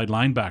outside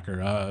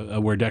linebacker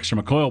where Dexter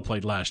McCoyle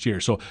played last year.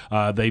 So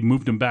they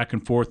moved him back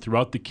and forth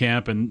throughout the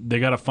camp, and they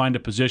got to find a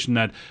position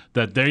that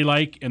they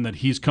like and that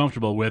he's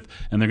comfortable with,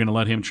 and they're going to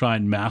let him try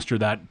and master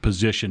that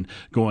position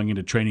going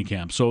into training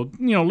camp. So,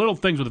 little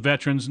things with the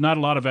veterans. Not a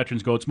lot of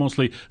veterans go. It's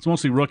mostly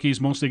rookies,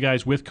 mostly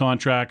guys with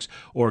contracts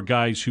or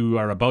guys who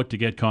are about to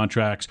get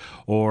contracts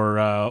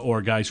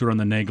or guys who are on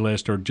the neg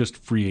list or just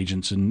free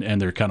agents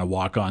and they're kind of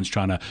walk-ons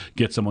trying to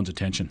get someone's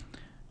attention.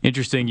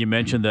 Interesting. You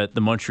mentioned that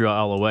the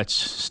Montreal Alouettes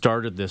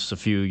started this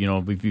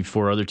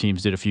before other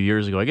teams did a few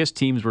years ago. I guess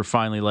teams were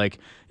finally like,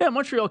 yeah,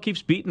 Montreal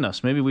keeps beating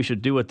us. Maybe we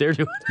should do what they're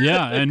doing.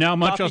 Yeah, and now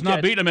Montreal's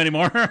not beating them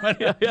anymore.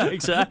 yeah,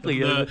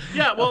 exactly.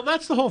 Well,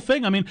 that's the whole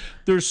thing. I mean,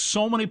 there's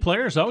so many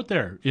players out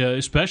there,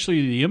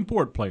 especially the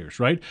import players,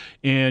 right?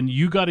 And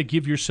you got to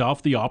give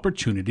yourself the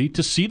opportunity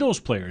to see those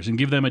players and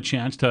give them a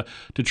chance to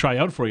try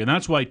out for you. And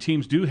that's why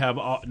teams do have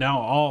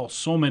now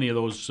so many of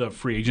those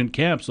free agent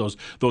camps,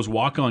 those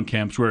walk-on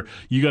camps where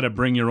you got to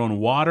bring your own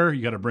water,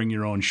 you got to bring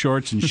your own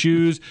shorts and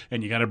shoes,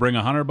 and you got to bring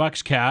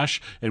 $100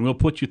 cash, and we'll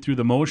put you through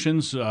the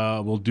motions.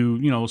 We'll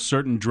do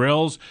certain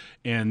drills,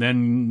 and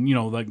then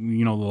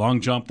the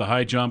long jump, the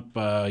high jump,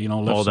 lift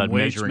all some that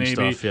weights measuring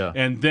maybe, stuff, yeah.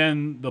 And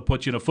then they'll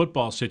put you in a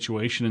football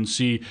situation and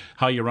see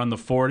how you run the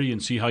 40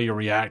 and see how you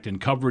react in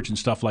coverage and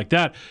stuff like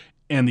that.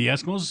 And the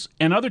Eskimos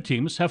and other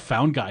teams have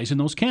found guys in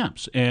those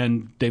camps,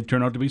 and they've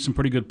turned out to be some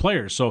pretty good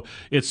players. So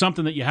it's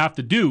something that you have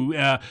to do,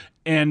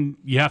 and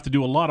you have to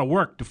do a lot of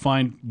work to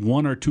find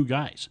one or two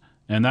guys.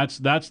 And that's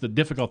the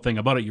difficult thing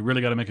about it. You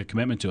really got to make a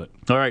commitment to it.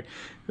 All right.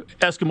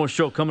 Eskimo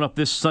Show coming up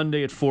this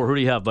Sunday at 4. Who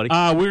do you have, buddy?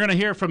 We're going to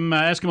hear from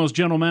Eskimos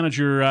General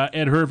Manager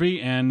Ed Hervey,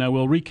 and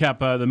we'll recap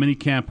the mini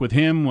camp with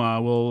him.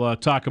 We'll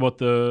talk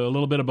about a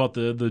little bit about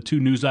the two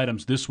news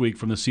items this week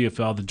from the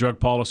CFL, the drug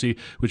policy,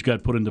 which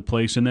got put into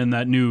place, and then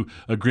that new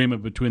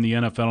agreement between the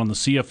NFL and the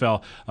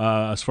CFL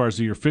as far as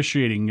the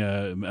officiating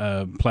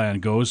plan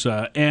goes.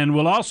 And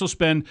we'll also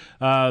spend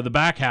the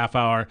back half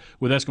hour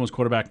with Eskimos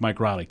quarterback Mike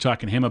Riley,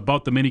 talking to him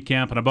about the mini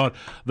camp and about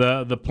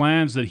the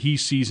plans that he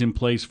sees in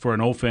place for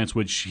an offense,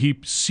 which he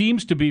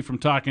seems to be, from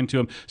talking to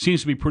him,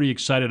 seems to be pretty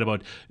excited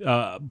about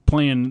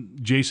playing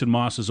Jason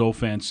Moss's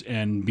offense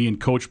and being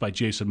coached by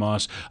Jason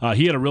Moss.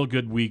 He had a real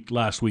good week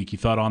last week, he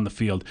thought, on the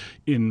field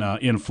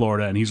in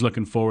Florida, and he's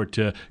looking forward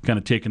to kind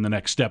of taking the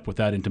next step with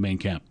that into main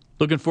camp.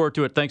 Looking forward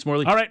to it. Thanks,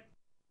 Morley. All right.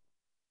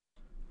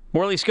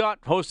 Morley Scott,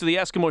 host of the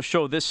Eskimo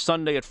Show this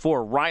Sunday at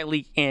 4.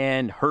 Riley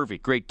and Hervey.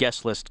 Great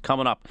guest list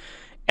coming up.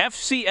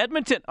 FC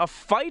Edmonton, a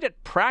fight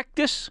at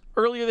practice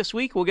earlier this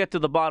week. We'll get to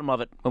the bottom of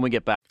it when we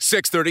get back.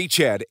 630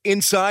 CHED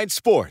Inside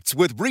Sports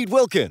with Reed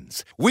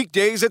Wilkins.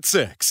 Weekdays at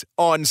 6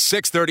 on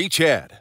 630 CHED.